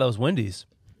thought that was Wendy's.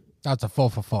 That's a 4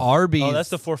 for 4. Arby's. Oh, that's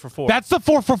the 4 for 4. That's the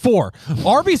 4 for 4.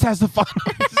 Arby's has the 5.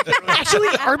 Actually,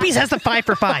 Arby's has the 5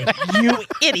 for 5. You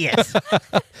idiots.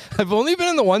 I've only been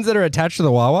in the ones that are attached to the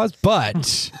Wawas,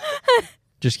 but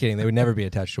just kidding. They would never be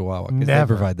attached to a Wawa because they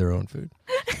Never. provide their own food.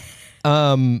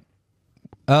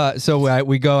 So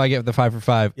we go. I get the 5 for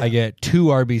 $5. I get 2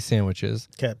 Arby's sandwiches,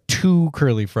 Okay. 2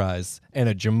 curly fries and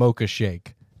a Jamocha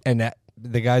shake. And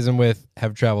the guys I'm with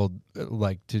have traveled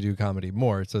like to do comedy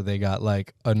more, so they got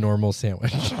like a normal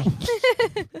sandwich.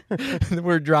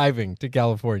 We're driving to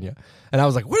California, and I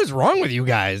was like, "What is wrong with you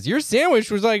guys? Your sandwich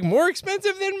was like more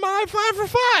expensive than my 5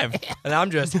 for $5." And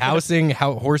I'm just housing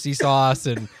horsey sauce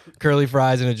and curly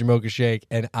fries and a Jamocha shake,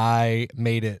 and I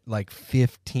made it like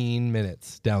 15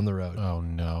 minutes down the road. Oh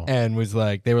no! And was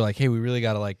like, they were like, "Hey, we really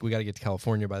gotta get to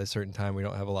California by a certain time. We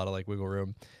don't have a lot of like wiggle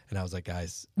room." And I was like,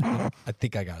 "Guys, I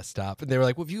think I gotta stop." And they were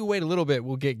like, "Well, if you wait a little bit,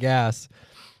 we'll get gas."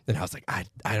 And I was like,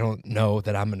 I don't know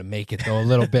that I'm going to make it though a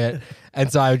little bit.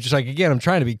 And so I was just like, again, I'm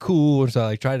trying to be cool. And so I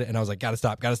like tried it, and I was like, gotta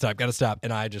stop.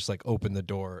 And I just like opened the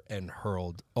door and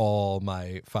hurled all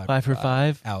my 5 for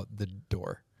 $5 out the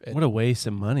door. What a waste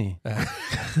of money.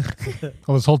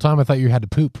 Well, this whole time I thought you had to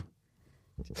poop.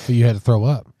 So you had to throw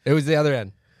up. It was the other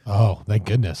end. Oh, thank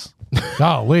goodness.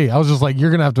 Golly. I was just like,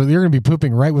 you're going to be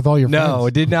pooping right with all your friends. No,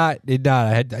 it did not.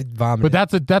 I vomited.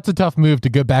 But that's a tough move to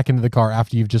go back into the car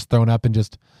after you've just thrown up and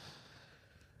just,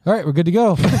 all right, we're good to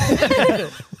go.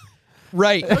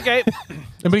 Right. Okay.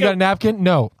 Anybody got a napkin?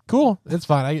 No. Cool. It's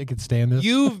fine. I can stand this.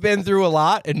 You've been through a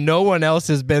lot, and no one else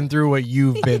has been through what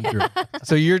you've been through.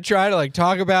 So you're trying to like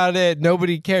talk about it.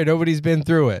 Nobody cared. Nobody's been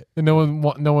through it. And no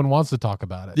one wants to talk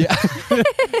about it. Yeah.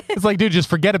 It's like, dude, just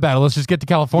forget about it. Let's just get to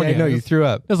California. Yeah, no, you threw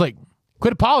up. It's like,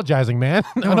 quit apologizing, man.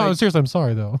 No, seriously, I'm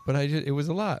sorry though. But it was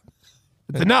a lot.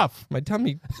 It's enough. My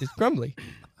tummy is grumbly.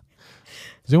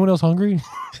 Is anyone else hungry?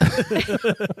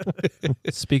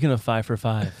 Speaking of 5 for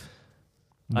 $5,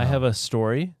 I have a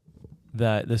story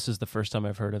that this is the first time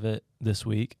I've heard of it this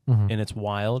week, and it's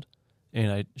wild.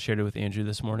 And I shared it with Andrew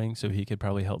this morning, so he could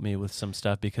probably help me with some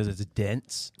stuff because it's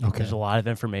dense. Okay. There's a lot of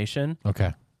information.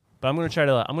 Okay. But I'm gonna try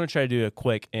to do a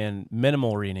quick and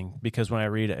minimal reading because when I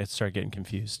read it, I start getting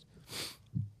confused.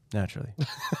 Naturally,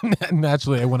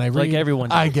 when I read, like everyone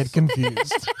does. I get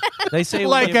confused. They say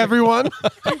like everyone.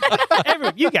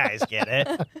 You guys get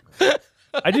it.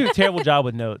 I do a terrible job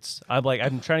with notes. I'm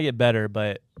trying to get better,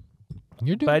 but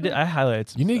you're doing. But I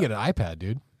highlight. You need to get an iPad,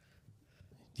 dude.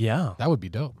 Yeah, that would be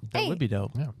dope. That would be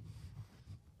dope.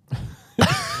 Yeah.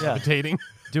 Yeah. Dating.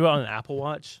 Do it on an Apple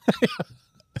Watch.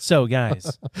 So,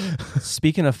 guys,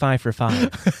 speaking of 5 for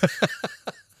 $5,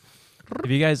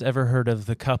 have you guys ever heard of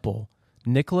the couple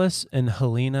Nicholas and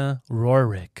Helena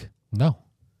Roerich? No.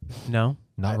 No?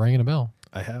 Not ringing a bell.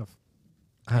 I have.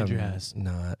 Andrew has.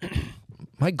 Not.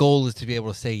 My goal is to be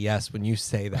able to say yes when you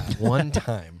say that one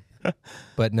time.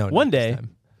 But no. One day.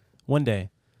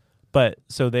 But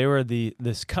so they were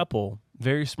this couple,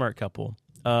 very smart couple,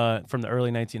 from the early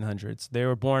 1900s. They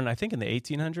were born, I think, in the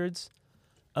 1800s.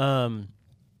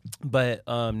 But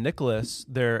Nicholas,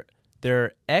 they're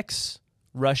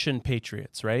ex-Russian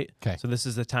patriots, right? Okay. So this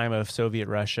is the time of Soviet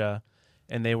Russia,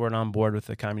 and they weren't on board with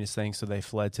the communist thing, so they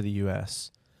fled to the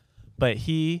U.S. But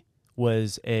he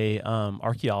was a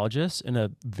archaeologist and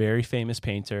a very famous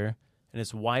painter, and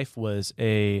his wife was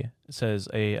a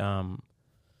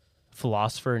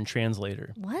philosopher and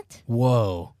translator. What?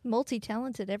 Whoa.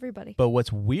 Multi-talented, everybody. But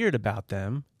what's weird about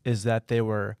them is that they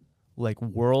were like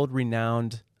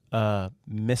world-renowned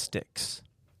mystics.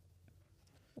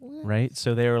 What? Right?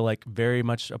 So they were like very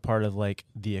much a part of like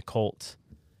the occult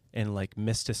and like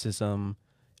mysticism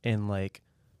and like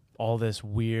all this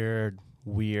weird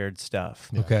stuff.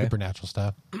 Yeah, okay. Supernatural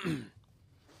stuff.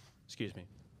 Excuse me.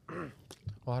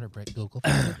 Water break, Google.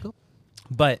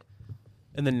 But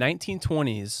in the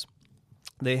 1920s,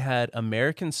 they had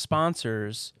American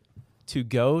sponsors to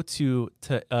go to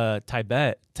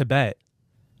Tibet,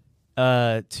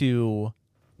 to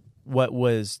what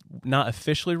was not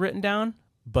officially written down,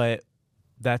 but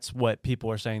that's what people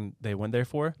are saying they went there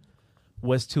for,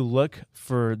 was to look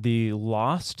for the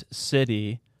lost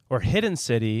city or hidden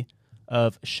city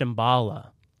of Shambhala,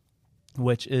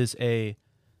 which is a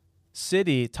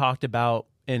city talked about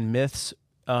in myths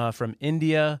from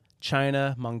India,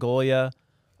 China, Mongolia.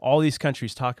 All these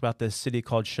countries talk about this city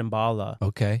called Shambhala.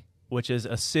 Okay. Which is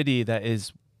a city that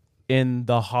is in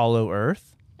the hollow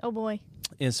earth. Oh, boy.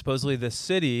 And supposedly this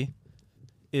city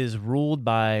is ruled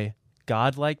by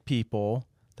godlike people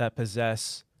that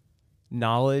possess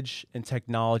knowledge and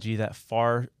technology that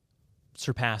far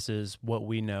surpasses what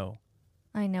we know.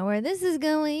 I know where this is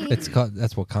going. That's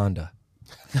Wakanda.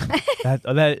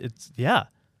 Yeah.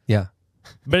 Yeah.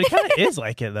 But it kind of is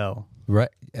like it, though. Right.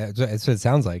 That's what it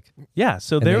sounds like. Yeah.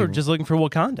 So they were just looking for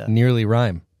Wakanda. Nearly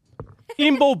rhyme.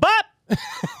 Imbo bop.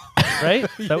 Right?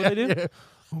 Is that what they do? Yeah.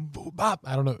 Bop.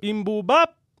 I don't know. Imbo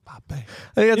bop. Bape.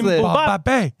 I think that's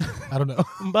Bape. I don't know.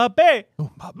 Mbappe.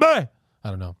 Bape. I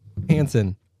don't know.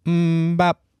 Hanson.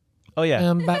 Bop. Oh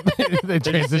yeah, they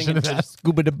transition to that.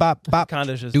 Scuba da bop bop.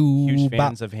 Condo's just Doo huge bop.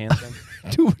 fans of Hanson.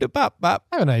 Doo da bop bop.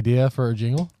 I have an idea for a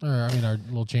jingle, or I mean, our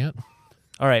little chant.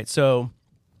 All right, so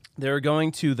they were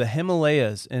going to the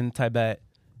Himalayas in Tibet,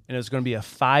 and it was going to be a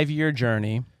 5-year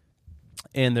journey,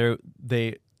 and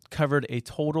they covered a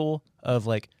total of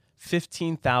like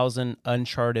 15,000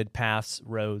 uncharted paths,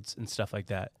 roads, and stuff like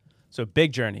that. So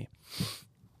big journey.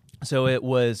 So it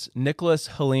was Nicholas,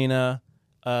 Helena,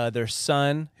 their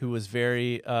son, who was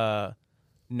very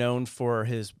known for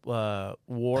his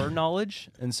war knowledge,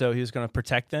 and so he was going to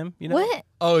protect them. You know, What?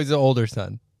 Oh, he's an older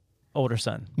son. older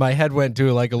son. My head went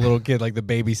to like a little kid, like the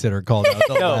babysitter called out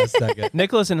the last second.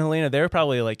 Nicholas and Helena, they were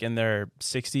probably like in their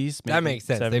 60s. Maybe That makes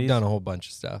sense. 70s. They've done a whole bunch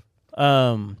of stuff.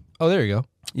 Oh, there you go.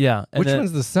 Yeah. Which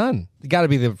one's the son? Got to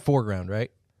be the foreground,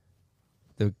 right?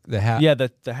 The hat. Yeah,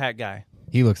 the hat guy.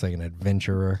 He looks like an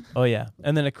adventurer. Oh yeah,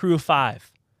 and then a crew of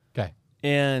 5. Okay.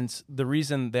 And the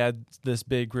reason they had this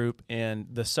big group and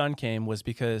the son came was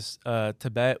because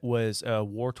Tibet was a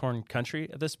war-torn country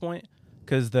at this point,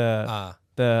 because the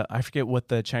I forget what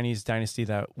the Chinese dynasty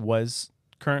that was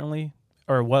currently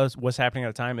or was happening at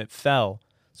the time, it fell,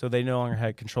 so they no longer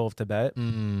had control of Tibet.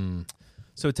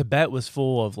 So Tibet was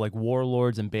full of like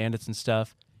warlords and bandits and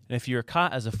stuff, and if you're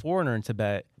caught as a foreigner in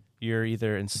Tibet, you're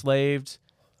either enslaved,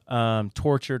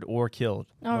 tortured, or killed.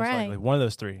 All most right. likely. One of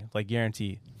those 3, like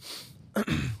guarantee.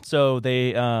 So they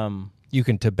you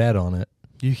can Tibet on it.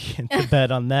 You can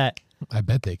Tibet on that. I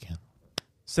bet they can.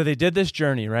 So they did this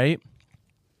journey, right?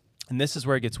 And this is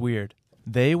where it gets weird.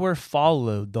 They were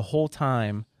followed the whole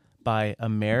time by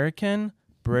American,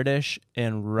 British,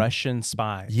 and Russian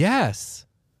spies. Yes.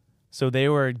 So they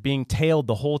were being tailed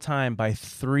the whole time by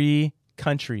 3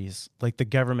 countries. Like the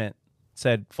government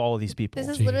said, follow these people.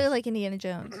 This is literally like Indiana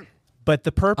Jones. But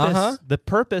the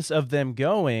purpose of them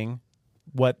going,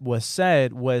 what was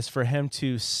said, was for him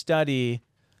to study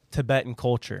Tibetan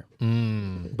culture.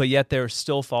 But yet they were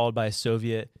still followed by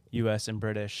Soviet, U.S., and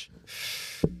British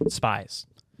spies.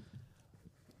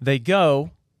 They go,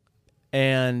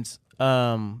 and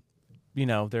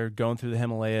they're going through the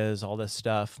Himalayas, all this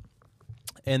stuff,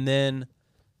 and then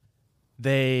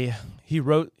he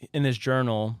wrote in his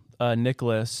journal,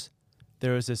 Nicholas,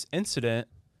 there was this incident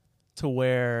to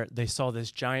where they saw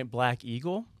this giant black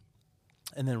eagle,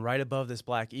 and then right above this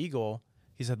black eagle,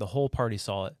 he said the whole party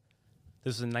saw it.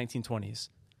 This was in the 1920s.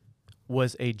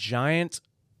 Was a giant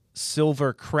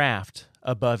silver craft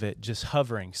above it, just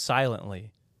hovering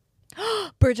silently.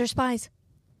 Birds are spies.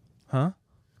 Huh?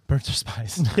 Birds are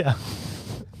spies. Yeah.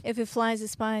 If it flies,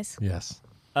 it's spies. Yes.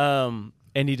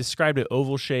 And he described it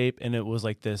oval shape, and it was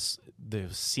like this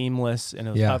seamless, and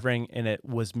it was hovering, and it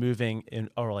was moving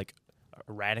or like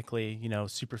erratically,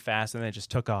 super fast, and then it just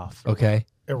took off. Okay.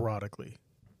 Erotically.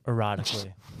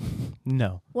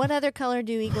 No. What other color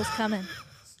do eagles come in?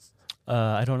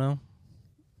 I don't know.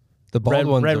 The bald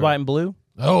ones red, are... white, and blue.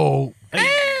 Oh.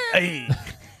 Hey.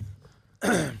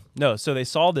 No, so they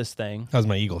saw this thing. That was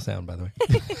my eagle sound, by the way.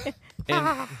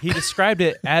 And he described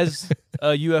it as a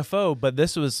UFO, but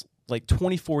this was like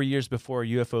 24 years before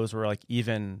UFOs were like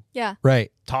even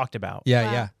talked about.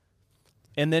 Yeah.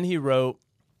 And then he wrote,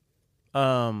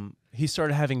 he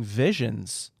started having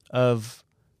visions of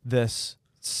this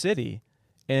city,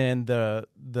 and the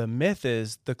myth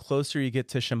is the closer you get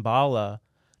to Shambhala,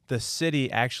 the city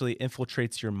actually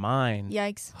infiltrates your mind.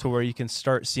 Yikes. To where you can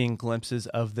start seeing glimpses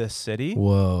of this city.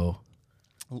 Whoa.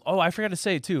 Oh, I forgot to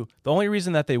say too, the only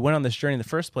reason that they went on this journey in the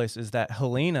first place is that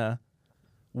Helena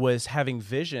was having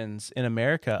visions in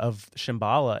America of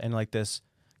Shambhala and like this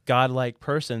godlike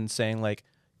person saying like,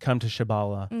 come to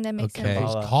Shambhala. That makes sense.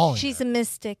 He's calling She's her. a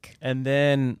mystic. And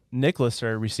then Nicholas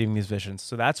started receiving these visions.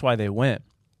 So that's why they went.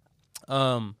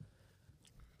 But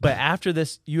after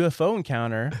this UFO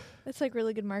encounter, That's like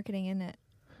really good marketing, isn't it?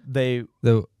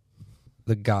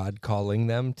 The god calling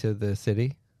them to the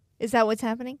city. Is that what's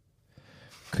happening?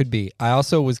 Could be. I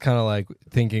also was kind of like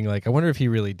thinking, like, I wonder if he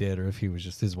really did, or if he was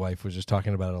just, his wife was just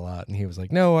talking about it a lot, and he was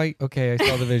like, "No, I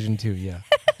saw the vision too." Yeah.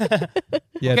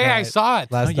 I saw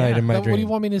it last night in my dream. What do you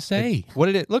want me to say? What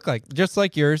did it look like? Just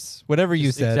like yours, whatever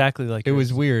you said. Exactly like it yours.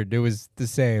 was weird. It was the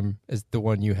same as the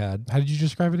one you had. How did you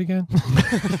describe it again?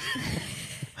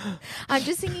 I'm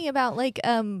just thinking about like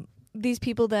these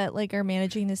people that like are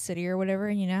managing the city or whatever,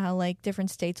 and you know how like different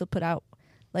states will put out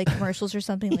like commercials or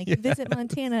something like visit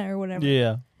Montana or whatever.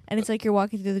 Yeah. And it's like you're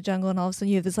walking through the jungle and all of a sudden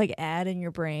you have this like ad in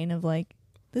your brain of like,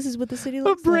 this is what the city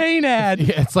looks A brain ad.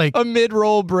 Yeah, it's like a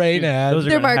mid-roll brain ad.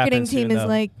 Their marketing team is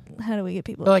like, How do we get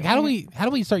people? They're like, to how do care?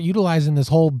 we start utilizing this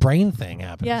whole brain thing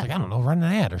happening? Yeah. It's like, I don't know, run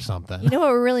an ad or something. You know what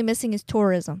we're really missing is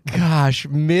tourism. Gosh,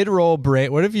 mid-roll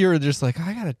brain. What if you were just like,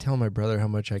 I gotta tell my brother how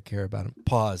much I care about him?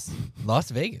 Pause. Las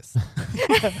Vegas.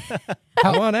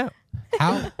 Come on out.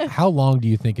 How long do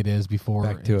you think it is before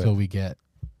Back to until it. we get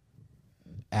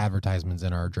advertisements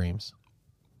in our dreams?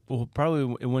 Well,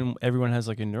 probably when everyone has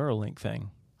like a Neuralink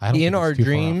thing. I don't In think it's our too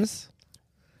far off. dreams.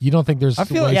 You don't think there's? I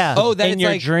feel like Yeah. oh, that in it's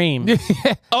your like dream. in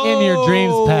your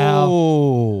dreams, pal.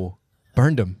 Oh,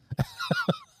 burned him.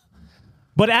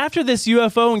 But after this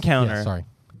UFO encounter, Yeah, sorry.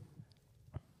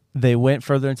 they went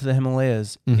further into the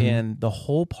Himalayas, Mhm. and the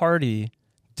whole party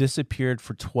disappeared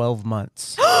for 12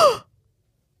 months.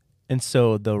 And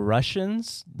so the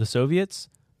Russians, the Soviets,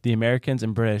 the Americans,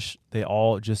 and British, they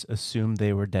all just assumed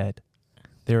they were dead.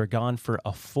 They were gone for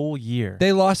a full year.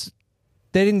 They lost.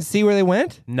 They didn't see where they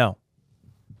went. No.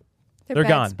 They're They're bad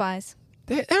gone. spies.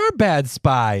 They are bad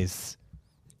spies.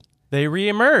 They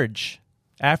reemerge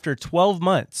after 12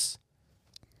 months.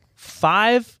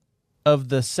 5 of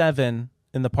the 7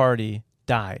 in the party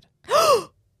died.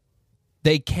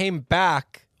 They came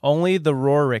back. Only the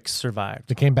Roriks survived.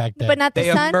 They came back dead. But not the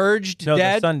They sun. emerged No, the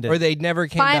dead, son did. or they never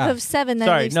came 5 back. of 7. That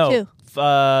Sorry, leaves no. 2.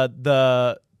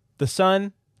 The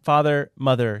son, father,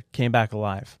 mother came back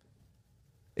alive.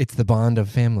 It's the bond of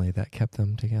family that kept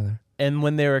them together. And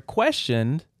when they were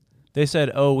questioned, they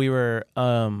said, "Oh, we were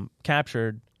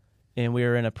captured, and we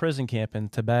were in a prison camp in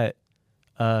Tibet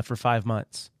for 5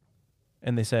 months."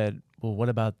 And they said, "Well, what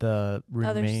about the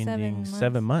Other 7 remaining months.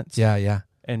 7 months?" Yeah, yeah.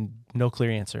 And no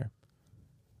clear answer.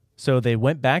 So they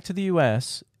went back to the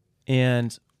U.S.,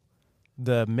 and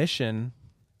the mission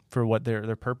for what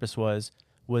their purpose was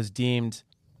deemed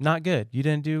not good. You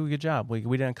didn't do a good job. We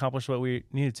didn't accomplish what we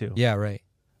needed to. Yeah, right.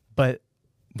 But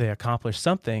they accomplished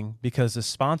something because the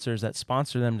sponsors that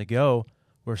sponsor them to go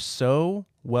were so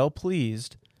well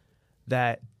pleased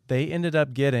that they ended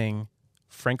up getting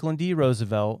Franklin D.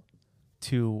 Roosevelt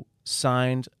to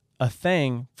sign a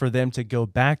thing for them to go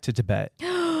back to Tibet.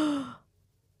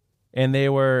 And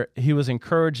he was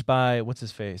encouraged by, what's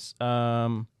his face?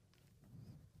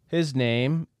 His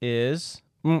name is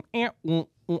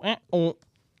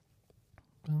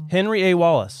Henry A.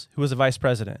 Wallace, who was a vice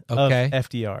president of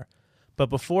FDR. But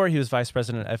before he was vice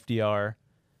president of FDR,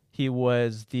 he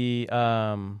was the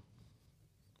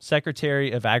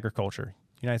Secretary of Agriculture,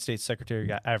 United States Secretary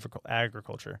of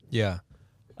Agriculture. Yeah.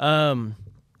 And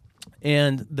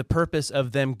the purpose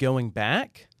of them going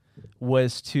back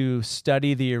was to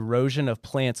study the erosion of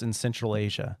plants in Central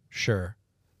Asia. Sure.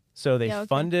 So they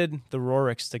funded the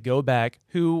Roriks to go back,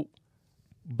 who,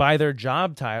 by their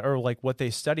job title or like what they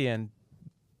study in,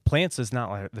 plants is not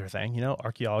like their thing. You know,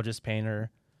 archaeologist, painter,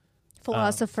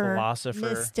 Philosopher, philosopher,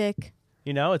 mystic,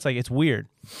 You know, it's like it's weird.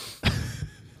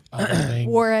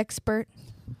 war expert.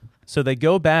 So they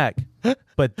go back,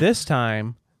 but this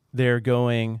time they're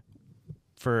going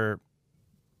for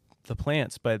the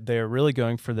plants, but they're really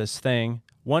going for this thing.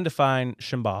 One, to find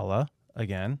Shambhala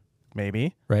again,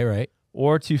 maybe. Right.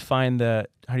 Or to find the,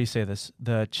 how do you say this?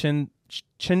 The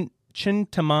Chintamani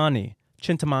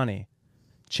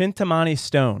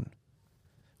stone,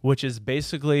 which is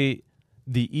basically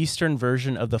the Eastern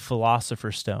version of the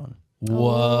Philosopher's Stone.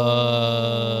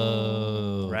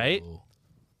 Whoa. Right?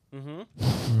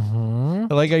 I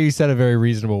like how you said a very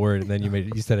reasonable word, and then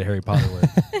you said a Harry Potter word,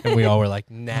 and we all were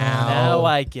like, Now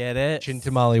I get it.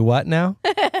 Chintamali what now?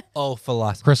 Oh,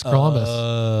 philosopher. Chris Columbus.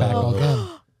 Back again.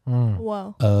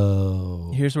 Whoa.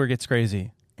 Oh. Here's where it gets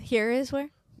crazy. Here is where?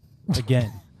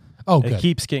 Again. Oh, It good.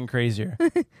 keeps getting crazier.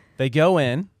 They go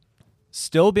in,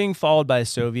 still being followed by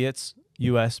Soviets,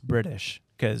 U.S., British,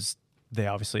 because they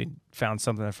obviously found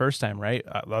something the first time, right?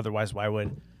 Otherwise, why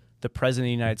would the president of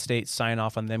the United States sign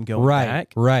off on them going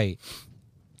back? Right.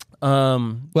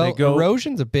 Well,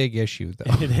 erosion's a big issue,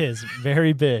 though. It is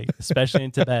very big, especially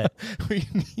in Tibet. We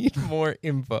need more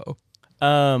info.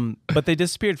 But they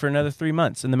disappeared for another 3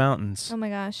 months in the mountains. Oh my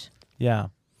gosh. Yeah.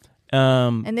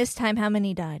 And this time, how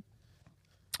many died?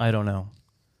 I don't know.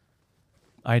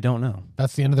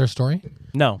 That's the end of their story?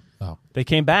 No. Oh. They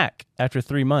came back after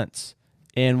 3 months.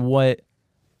 And what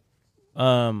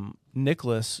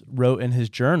Nicholas wrote in his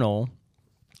journal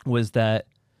was that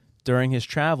during his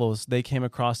travels, they came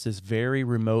across this very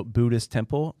remote Buddhist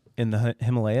temple in the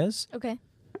Himalayas. Okay.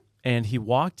 And he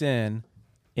walked in,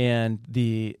 and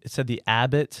it said the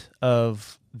abbot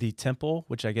of the temple,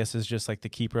 which I guess is just like the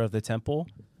keeper of the temple,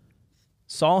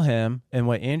 saw him. And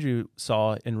what Andrew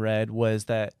saw and read was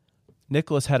that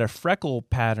Nicholas had a freckle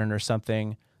pattern or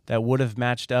something that would have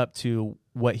matched up to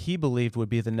what he believed would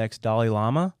be the next Dalai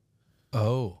Lama.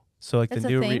 Oh. So like That's the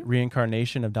a new thing?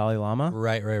 reincarnation of Dalai Lama.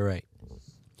 Right.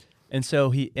 And so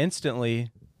he instantly,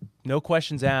 no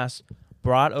questions asked,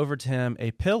 brought over to him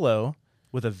a pillow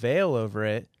with a veil over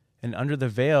it, and under the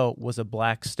veil was a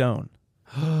black stone.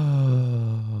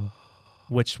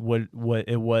 Which what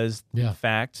it was, in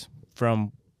fact,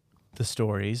 from the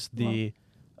stories, the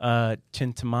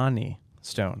Chintamani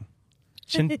stone.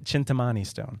 Chintamani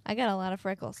stone. I got a lot of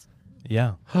freckles.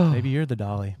 Yeah. Maybe you're the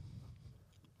Dolly.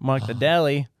 Mark the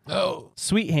Deli. Oh.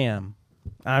 Sweet ham.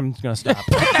 I'm going to stop.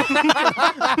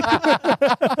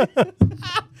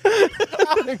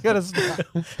 I'm gonna stop.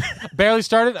 Barely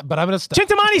started, but I'm gonna stop.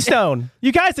 Chintamani stone.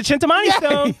 You guys, the Chintamani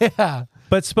stone. Yeah.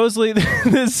 But supposedly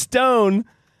this stone,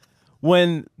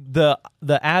 when the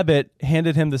abbot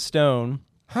handed him the stone,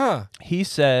 he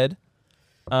said,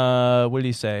 what did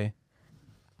he say?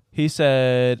 He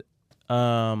said,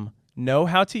 know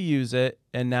how to use it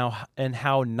and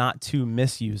how not to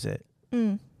misuse it.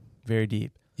 Very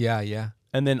deep. Yeah.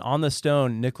 And then on the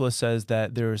stone, Nicholas says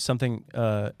that there was something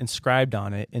inscribed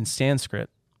on it in Sanskrit,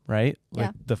 right?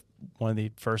 Like one of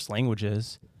the first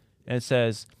languages. And it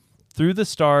says, through the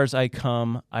stars I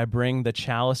come, I bring the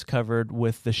chalice covered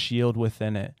with the shield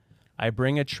within it. I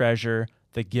bring a treasure,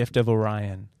 the gift of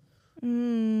Orion.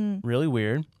 Really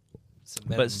weird.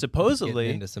 But supposedly...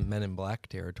 Getting into some Men in Black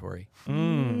territory.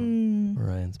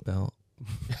 Orion's belt.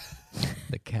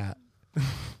 The cat.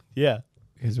 Yeah.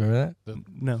 You guys remember that?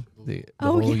 No. The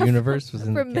whole universe was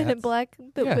in from Men in cats. Black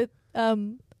with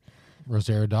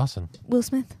Rosario Dawson. Will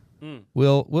Smith.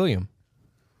 William.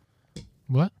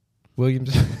 What?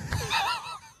 Williams.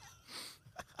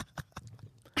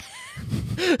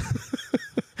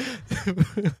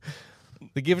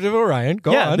 The gift of Orion.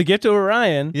 Go on. The gift of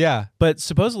Orion. Yeah. But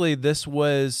supposedly this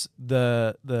was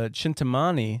the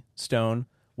Chintamani stone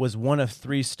was one of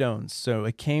 3 stones. So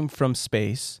it came from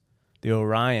space, the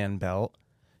Orion belt,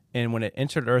 and when it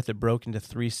entered Earth, it broke into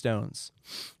 3 stones.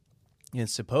 And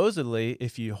supposedly,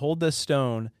 if you hold this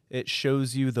stone, it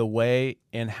shows you the way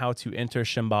and how to enter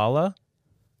Shambhala,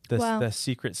 the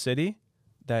secret city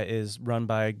that is run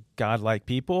by godlike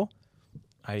people,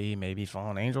 i.e. maybe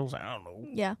fallen angels. I don't know.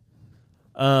 Yeah.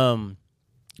 But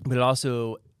it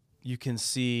also, you can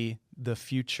see the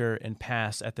future and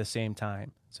past at the same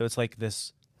time. So it's like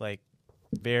this, like,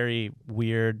 very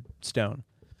weird stone.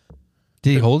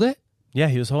 Did he hold it? Yeah,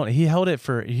 he was holding. He had it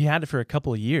for a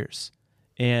couple of years,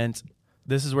 and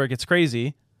this is where it gets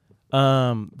crazy.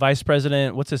 Vice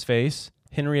President, what's his face,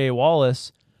 Henry A.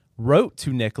 Wallace, wrote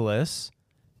to Nicholas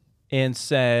and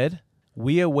said,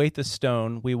 "We await the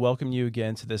stone. We welcome you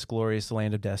again to this glorious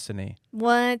land of destiny."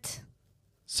 What?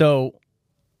 So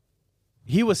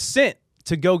he was sent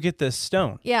to go get this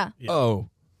stone. Yeah. Oh.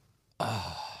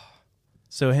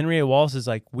 So Henry A. Wallace is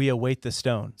like, "We await the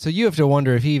stone." So you have to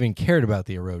wonder if he even cared about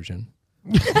the erosion.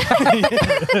 You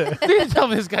tell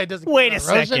me this guy doesn't care Wait a about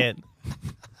erosion? second.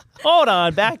 Hold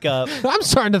on, back up. I'm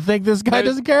starting to think this guy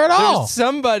doesn't care at all. There's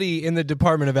somebody in the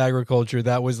Department of Agriculture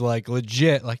that was like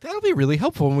legit, like, that'll be really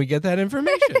helpful when we get that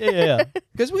information. Yeah.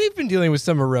 Because we've been dealing with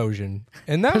some erosion,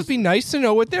 and that would be nice to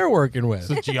know what they're working with.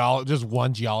 Just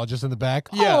one geologist in the back.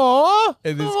 Yeah. Aw,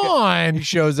 And this come guy, on. he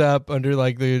shows up under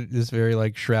like this very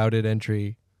like shrouded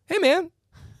entry. Hey man,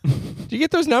 did you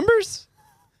get those numbers?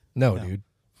 No, dude.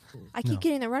 I keep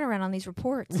getting the runaround on these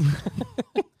reports.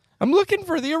 I'm looking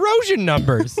for the erosion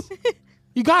numbers.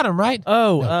 You got him, right?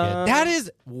 Oh, that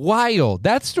is wild.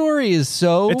 That story is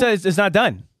so... It's not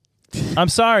done. I'm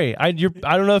sorry. I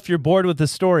don't know if you're bored with the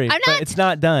story, but it's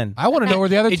not done. I want to know where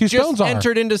the other 2 stones just are.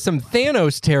 entered into some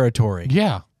Thanos territory.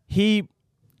 Yeah.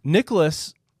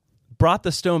 Nicholas brought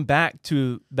the stone back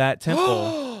to that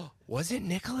temple. Was it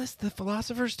Nicholas, the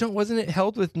Philosopher's Stone? Wasn't it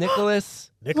held with Nicholas?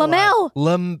 Flamel.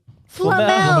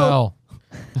 Flamel.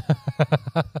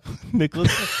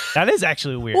 Nicholas. That is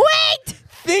actually weird. Wait!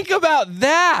 Think about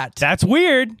that. That's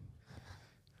weird.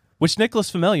 Which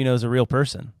Nicholas Flamel, is a real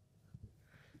person.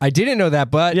 I didn't know that,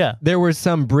 but Yeah. there were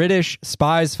some British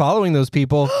spies following those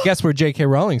people. Guess where J.K.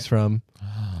 Rowling's from?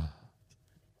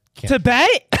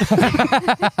 Tibet?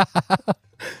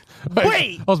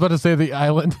 Wait. I was about to say the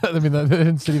island. I mean,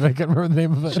 the city, but I can't remember the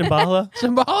name of it. Shambhala?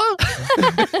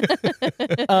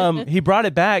 Shambhala? He brought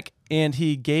it back and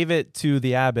he gave it to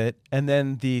the abbot. And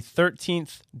then the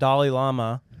 13th Dalai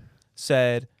Lama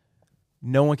said,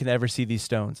 no one can ever see these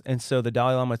stones. And so the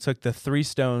Dalai Lama took the 3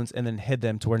 stones and then hid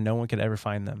them to where no one could ever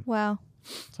find them. Wow.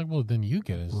 It's like, well, then you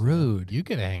get it. Rude. You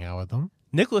get to hang out with them.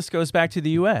 Nicholas goes back to the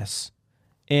U.S.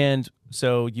 And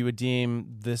so you would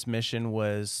deem this mission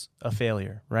was a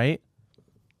failure, right?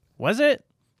 Was it?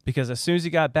 Because as soon as he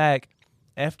got back,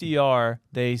 FDR,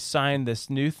 they signed this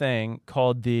new thing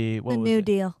called the New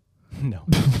Deal. No.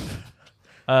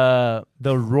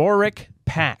 The Rorke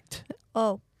Pact,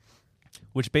 Oh.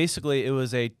 which basically it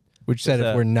was a Which said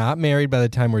if we're not married by the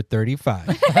time we're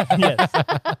 35. yes.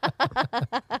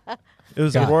 It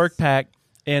was a Rourke Pact,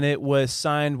 and it was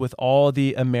signed with all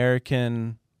the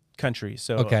American countries.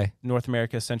 So North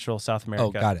America, Central, South America.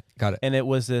 Oh, got it. And it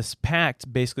was this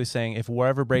pact basically saying if war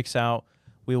ever breaks out,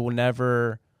 we will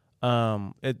never,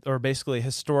 or basically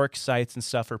historic sites and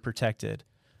stuff are protected.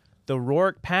 The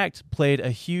Rourke Pact played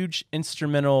a huge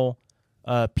instrumental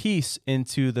piece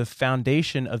into the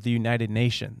foundation of the United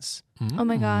Nations. Oh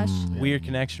my gosh. Weird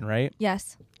connection, right?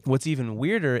 Yes. What's even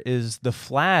weirder is the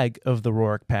flag of the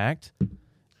Rourke Pact.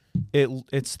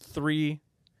 It's 3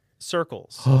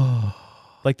 circles,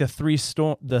 like the three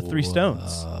stones.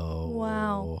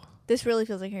 Wow. This really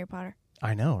feels like Harry Potter.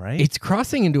 I know, right? It's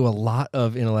crossing into a lot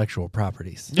of intellectual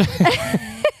properties.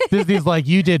 Disney's like,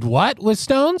 you did what with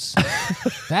stones?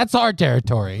 That's our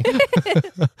territory.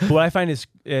 What I find is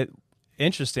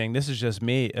interesting. This is just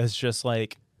me. It's just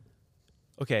like,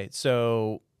 okay,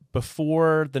 so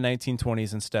before the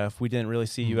 1920s and stuff, we didn't really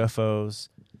see UFOs.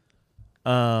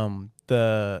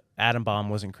 The atom bomb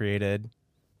wasn't created.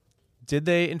 Did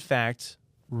they, in fact,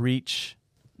 reach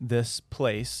this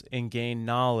place and gain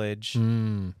knowledge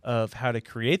of how to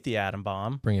create the atom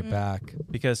bomb? Bring it back.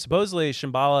 Because supposedly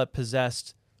Shambhala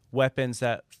possessed weapons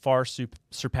that far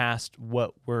surpassed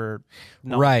what we're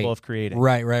knowledgeable of creating.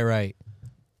 Right.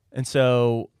 And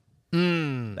so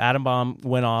the atom bomb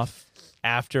went off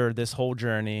after this whole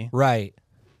journey. Right.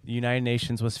 The United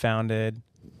Nations was founded.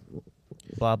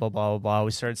 Blah, blah, blah, blah, blah.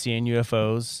 We started seeing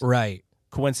UFOs. Right.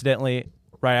 Coincidentally,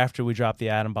 right after we dropped the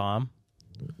atom bomb.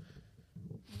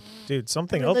 Dude,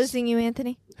 something We're else. losing you,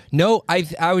 Anthony. No,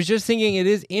 I was just thinking it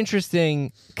is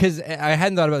interesting because I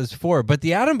hadn't thought about this before, but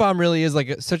the atom bomb really is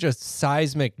like such a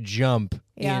seismic jump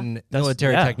in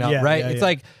military technology, right? It's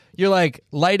like you're like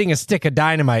lighting a stick of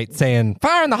dynamite saying,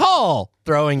 fire in the hole,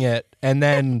 throwing it, and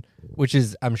then, which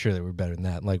is, I'm sure they were better than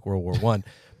that, like World War I.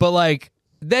 But like,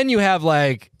 then you have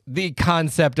like the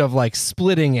concept of like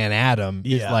splitting an atom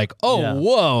is like,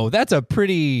 whoa, that's a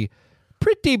pretty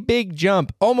big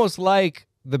jump, almost like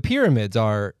the pyramids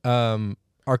are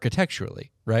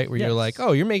architecturally, right? Where you're like,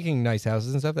 oh, you're making nice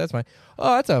houses and stuff. That's fine.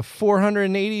 Oh, that's a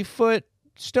 480-foot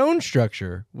stone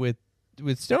structure with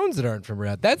stones that aren't from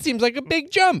around. That seems like a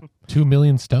big jump. 2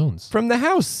 million stones from the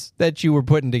house that you were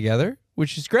putting together,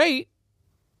 which is great.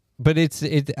 But I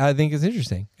think it's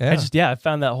interesting. Yeah. I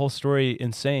found that whole story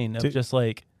insane. Of just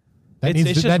like that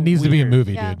needs to be a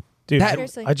movie, dude.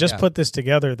 I just put this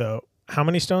together though. How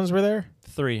many stones were there?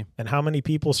 3. And how many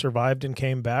people survived and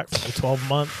came back for the 12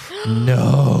 month?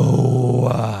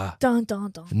 No. Dun,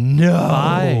 dun, dun.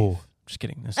 No. 5. Just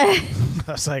kidding. I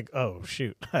was like, oh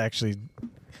shoot. I actually.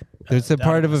 There's a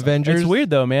part of Avengers. It's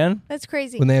weird though, man. That's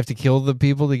crazy. When they have to kill the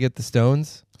people to get the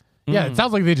stones. Yeah, it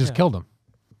sounds like they just killed them.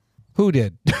 Who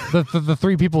did? the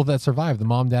 3 people that survived, the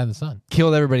mom, dad, and the son.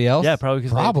 Killed everybody else? Yeah, probably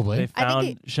because they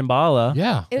found Shambhala.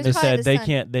 Yeah. It was they probably said the they son.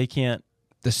 can't.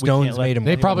 The stones made them.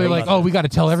 They probably like, oh, we got to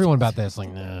tell everyone about this. Like,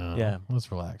 no. Yeah.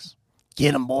 Let's relax.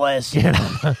 Get them, boys. Get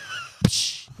 'em.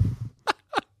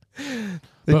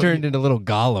 They turned into little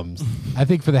golems. I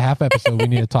think for the half episode, we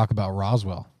need to talk about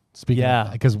Roswell. Speaking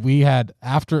of, because we had,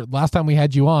 after last time we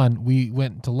had you on, we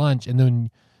went to lunch and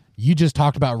then you just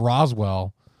talked about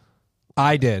Roswell.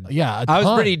 I did. Yeah. I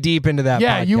was pretty deep into that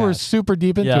Yeah, podcast. you were super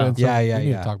deep into it. So yeah. We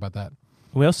need to talk about that.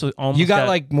 We also almost You got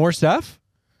like more stuff?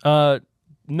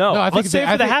 No, I think let's save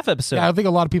it for the half episode. Yeah, I think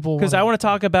a lot of people because I want to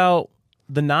talk about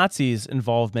the Nazis'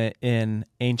 involvement in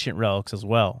ancient relics as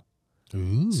well.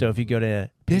 Ooh. So if you go to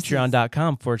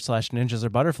patreon.com/ninjas or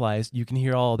butterflies, you can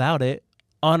hear all about it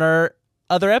on our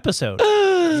other episode,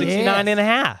 69 and a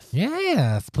half.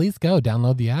 Yes, please go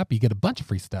download the app. You get a bunch of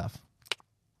free stuff.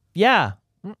 Yeah.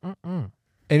 And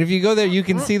if you go there, you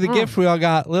can see the gift we all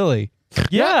got Lily.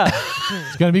 Yeah.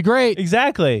 It's going to be great.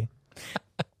 Exactly.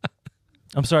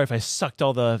 I'm sorry if I sucked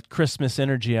all the Christmas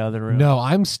energy out of the room. No,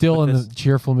 I'm still in the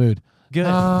cheerful mood. Good.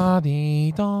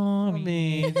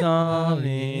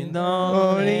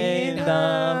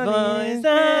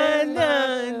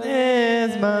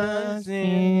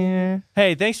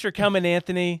 Hey, thanks for coming,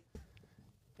 Anthony.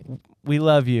 We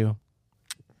love you.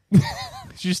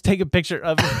 Just take a picture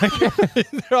of it.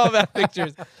 They're all about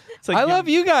pictures. Like I love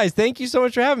you guys. Thank you so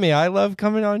much for having me. I love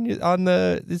coming on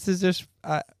the. This is just.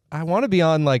 I want to be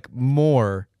on like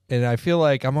more, and I feel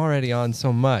like I'm already on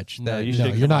so much that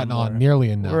you're not on nearly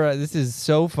enough. This is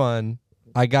so fun.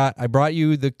 I brought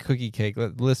you the cookie cake.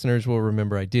 Listeners will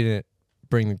remember I didn't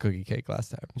bring the cookie cake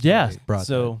last time. Yeah. Brought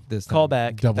So this call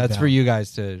time. back. That's for you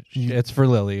guys to. It's for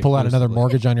Lily. Pull out another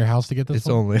mortgage on your house to get this. It's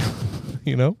only,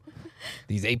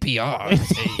 these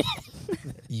APRs.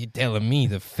 You telling me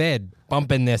the Fed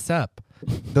bumping this up?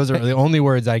 Those are the only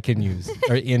words I can use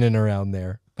are in and around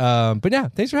there. But yeah,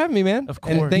 thanks for having me, man. Of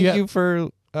course. And thank you for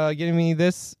getting me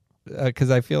this because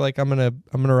I feel like I'm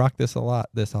gonna rock this a lot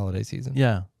this holiday season.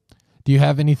 Yeah. Do you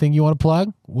have anything you want to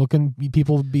plug? What can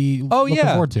people be looking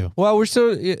forward to? Well,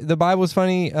 the Bible's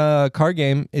Funny card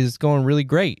game is going really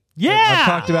great. Yeah, I've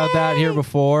talked about that here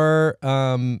before,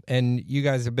 and you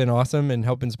guys have been awesome and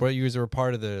helping support. You guys were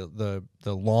part of the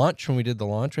launch when we did the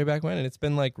launch way back when, and it's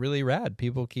been like really rad.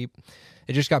 People keep.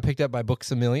 It just got picked up by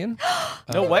Books A Million.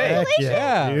 No way!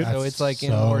 Yeah, dude. so it's like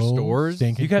in more stores.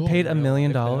 You got paid $1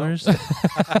 million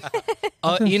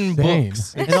In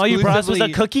books, and all you brought us was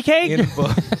a cookie cake. In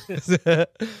books.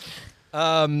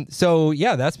 So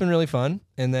yeah, that's been really fun.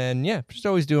 And then just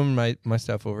always doing my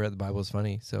stuff over at the Bible's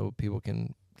Funny, so people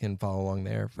can follow along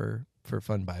there for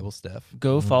fun Bible stuff.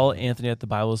 Go follow Anthony at the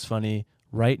Bible's Funny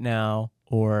right now,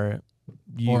 or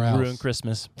you ruin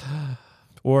Christmas.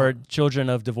 Or children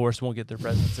of divorce won't get their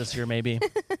presents this year, maybe.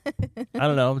 I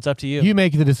don't know. It's up to you. You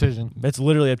make the decision. It's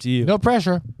literally up to you. No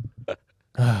pressure.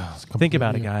 Think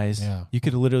about it, guys. Yeah. You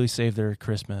could literally save their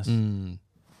Christmas.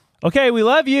 Okay, we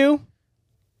love you.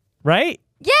 Right?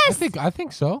 Yes. I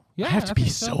think so. Yeah, I have to think be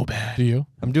so bad. Do you?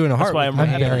 I'm doing a heart. That's why I'm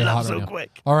very wrapping it hot up so right now.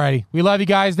 quick. Alrighty. We love you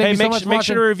guys. Thank you so much for make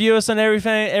watching. sure to review us on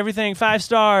everything 5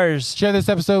 stars. Share this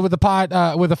episode with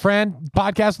with a friend.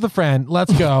 Podcast with a friend.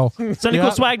 Let's go.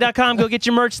 SunnyCoolSwag.com. Go get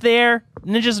your merch there.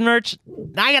 Ninjas merch.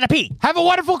 I gotta pee. Have a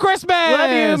wonderful Christmas. Love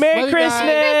you. Merry Love you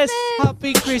guys. Christmas.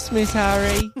 Happy Christmas,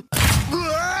 Harry.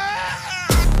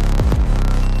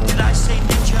 Did I say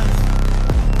ninja?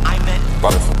 I meant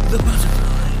butterfly. The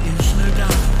butterfly is no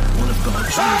doubt one of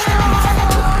God's most beautiful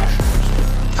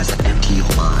creations. I said empty your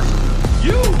mind.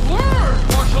 You learn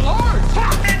martial arts.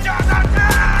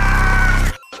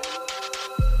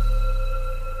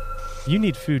 You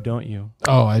need food, don't you?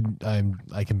 Oh, I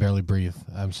can barely breathe.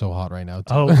 I'm so hot right now.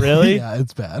 Too. Oh, really? Yeah,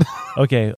 it's bad. Okay,